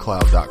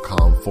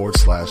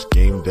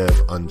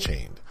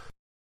soundcloud.com/GameDevUnchained.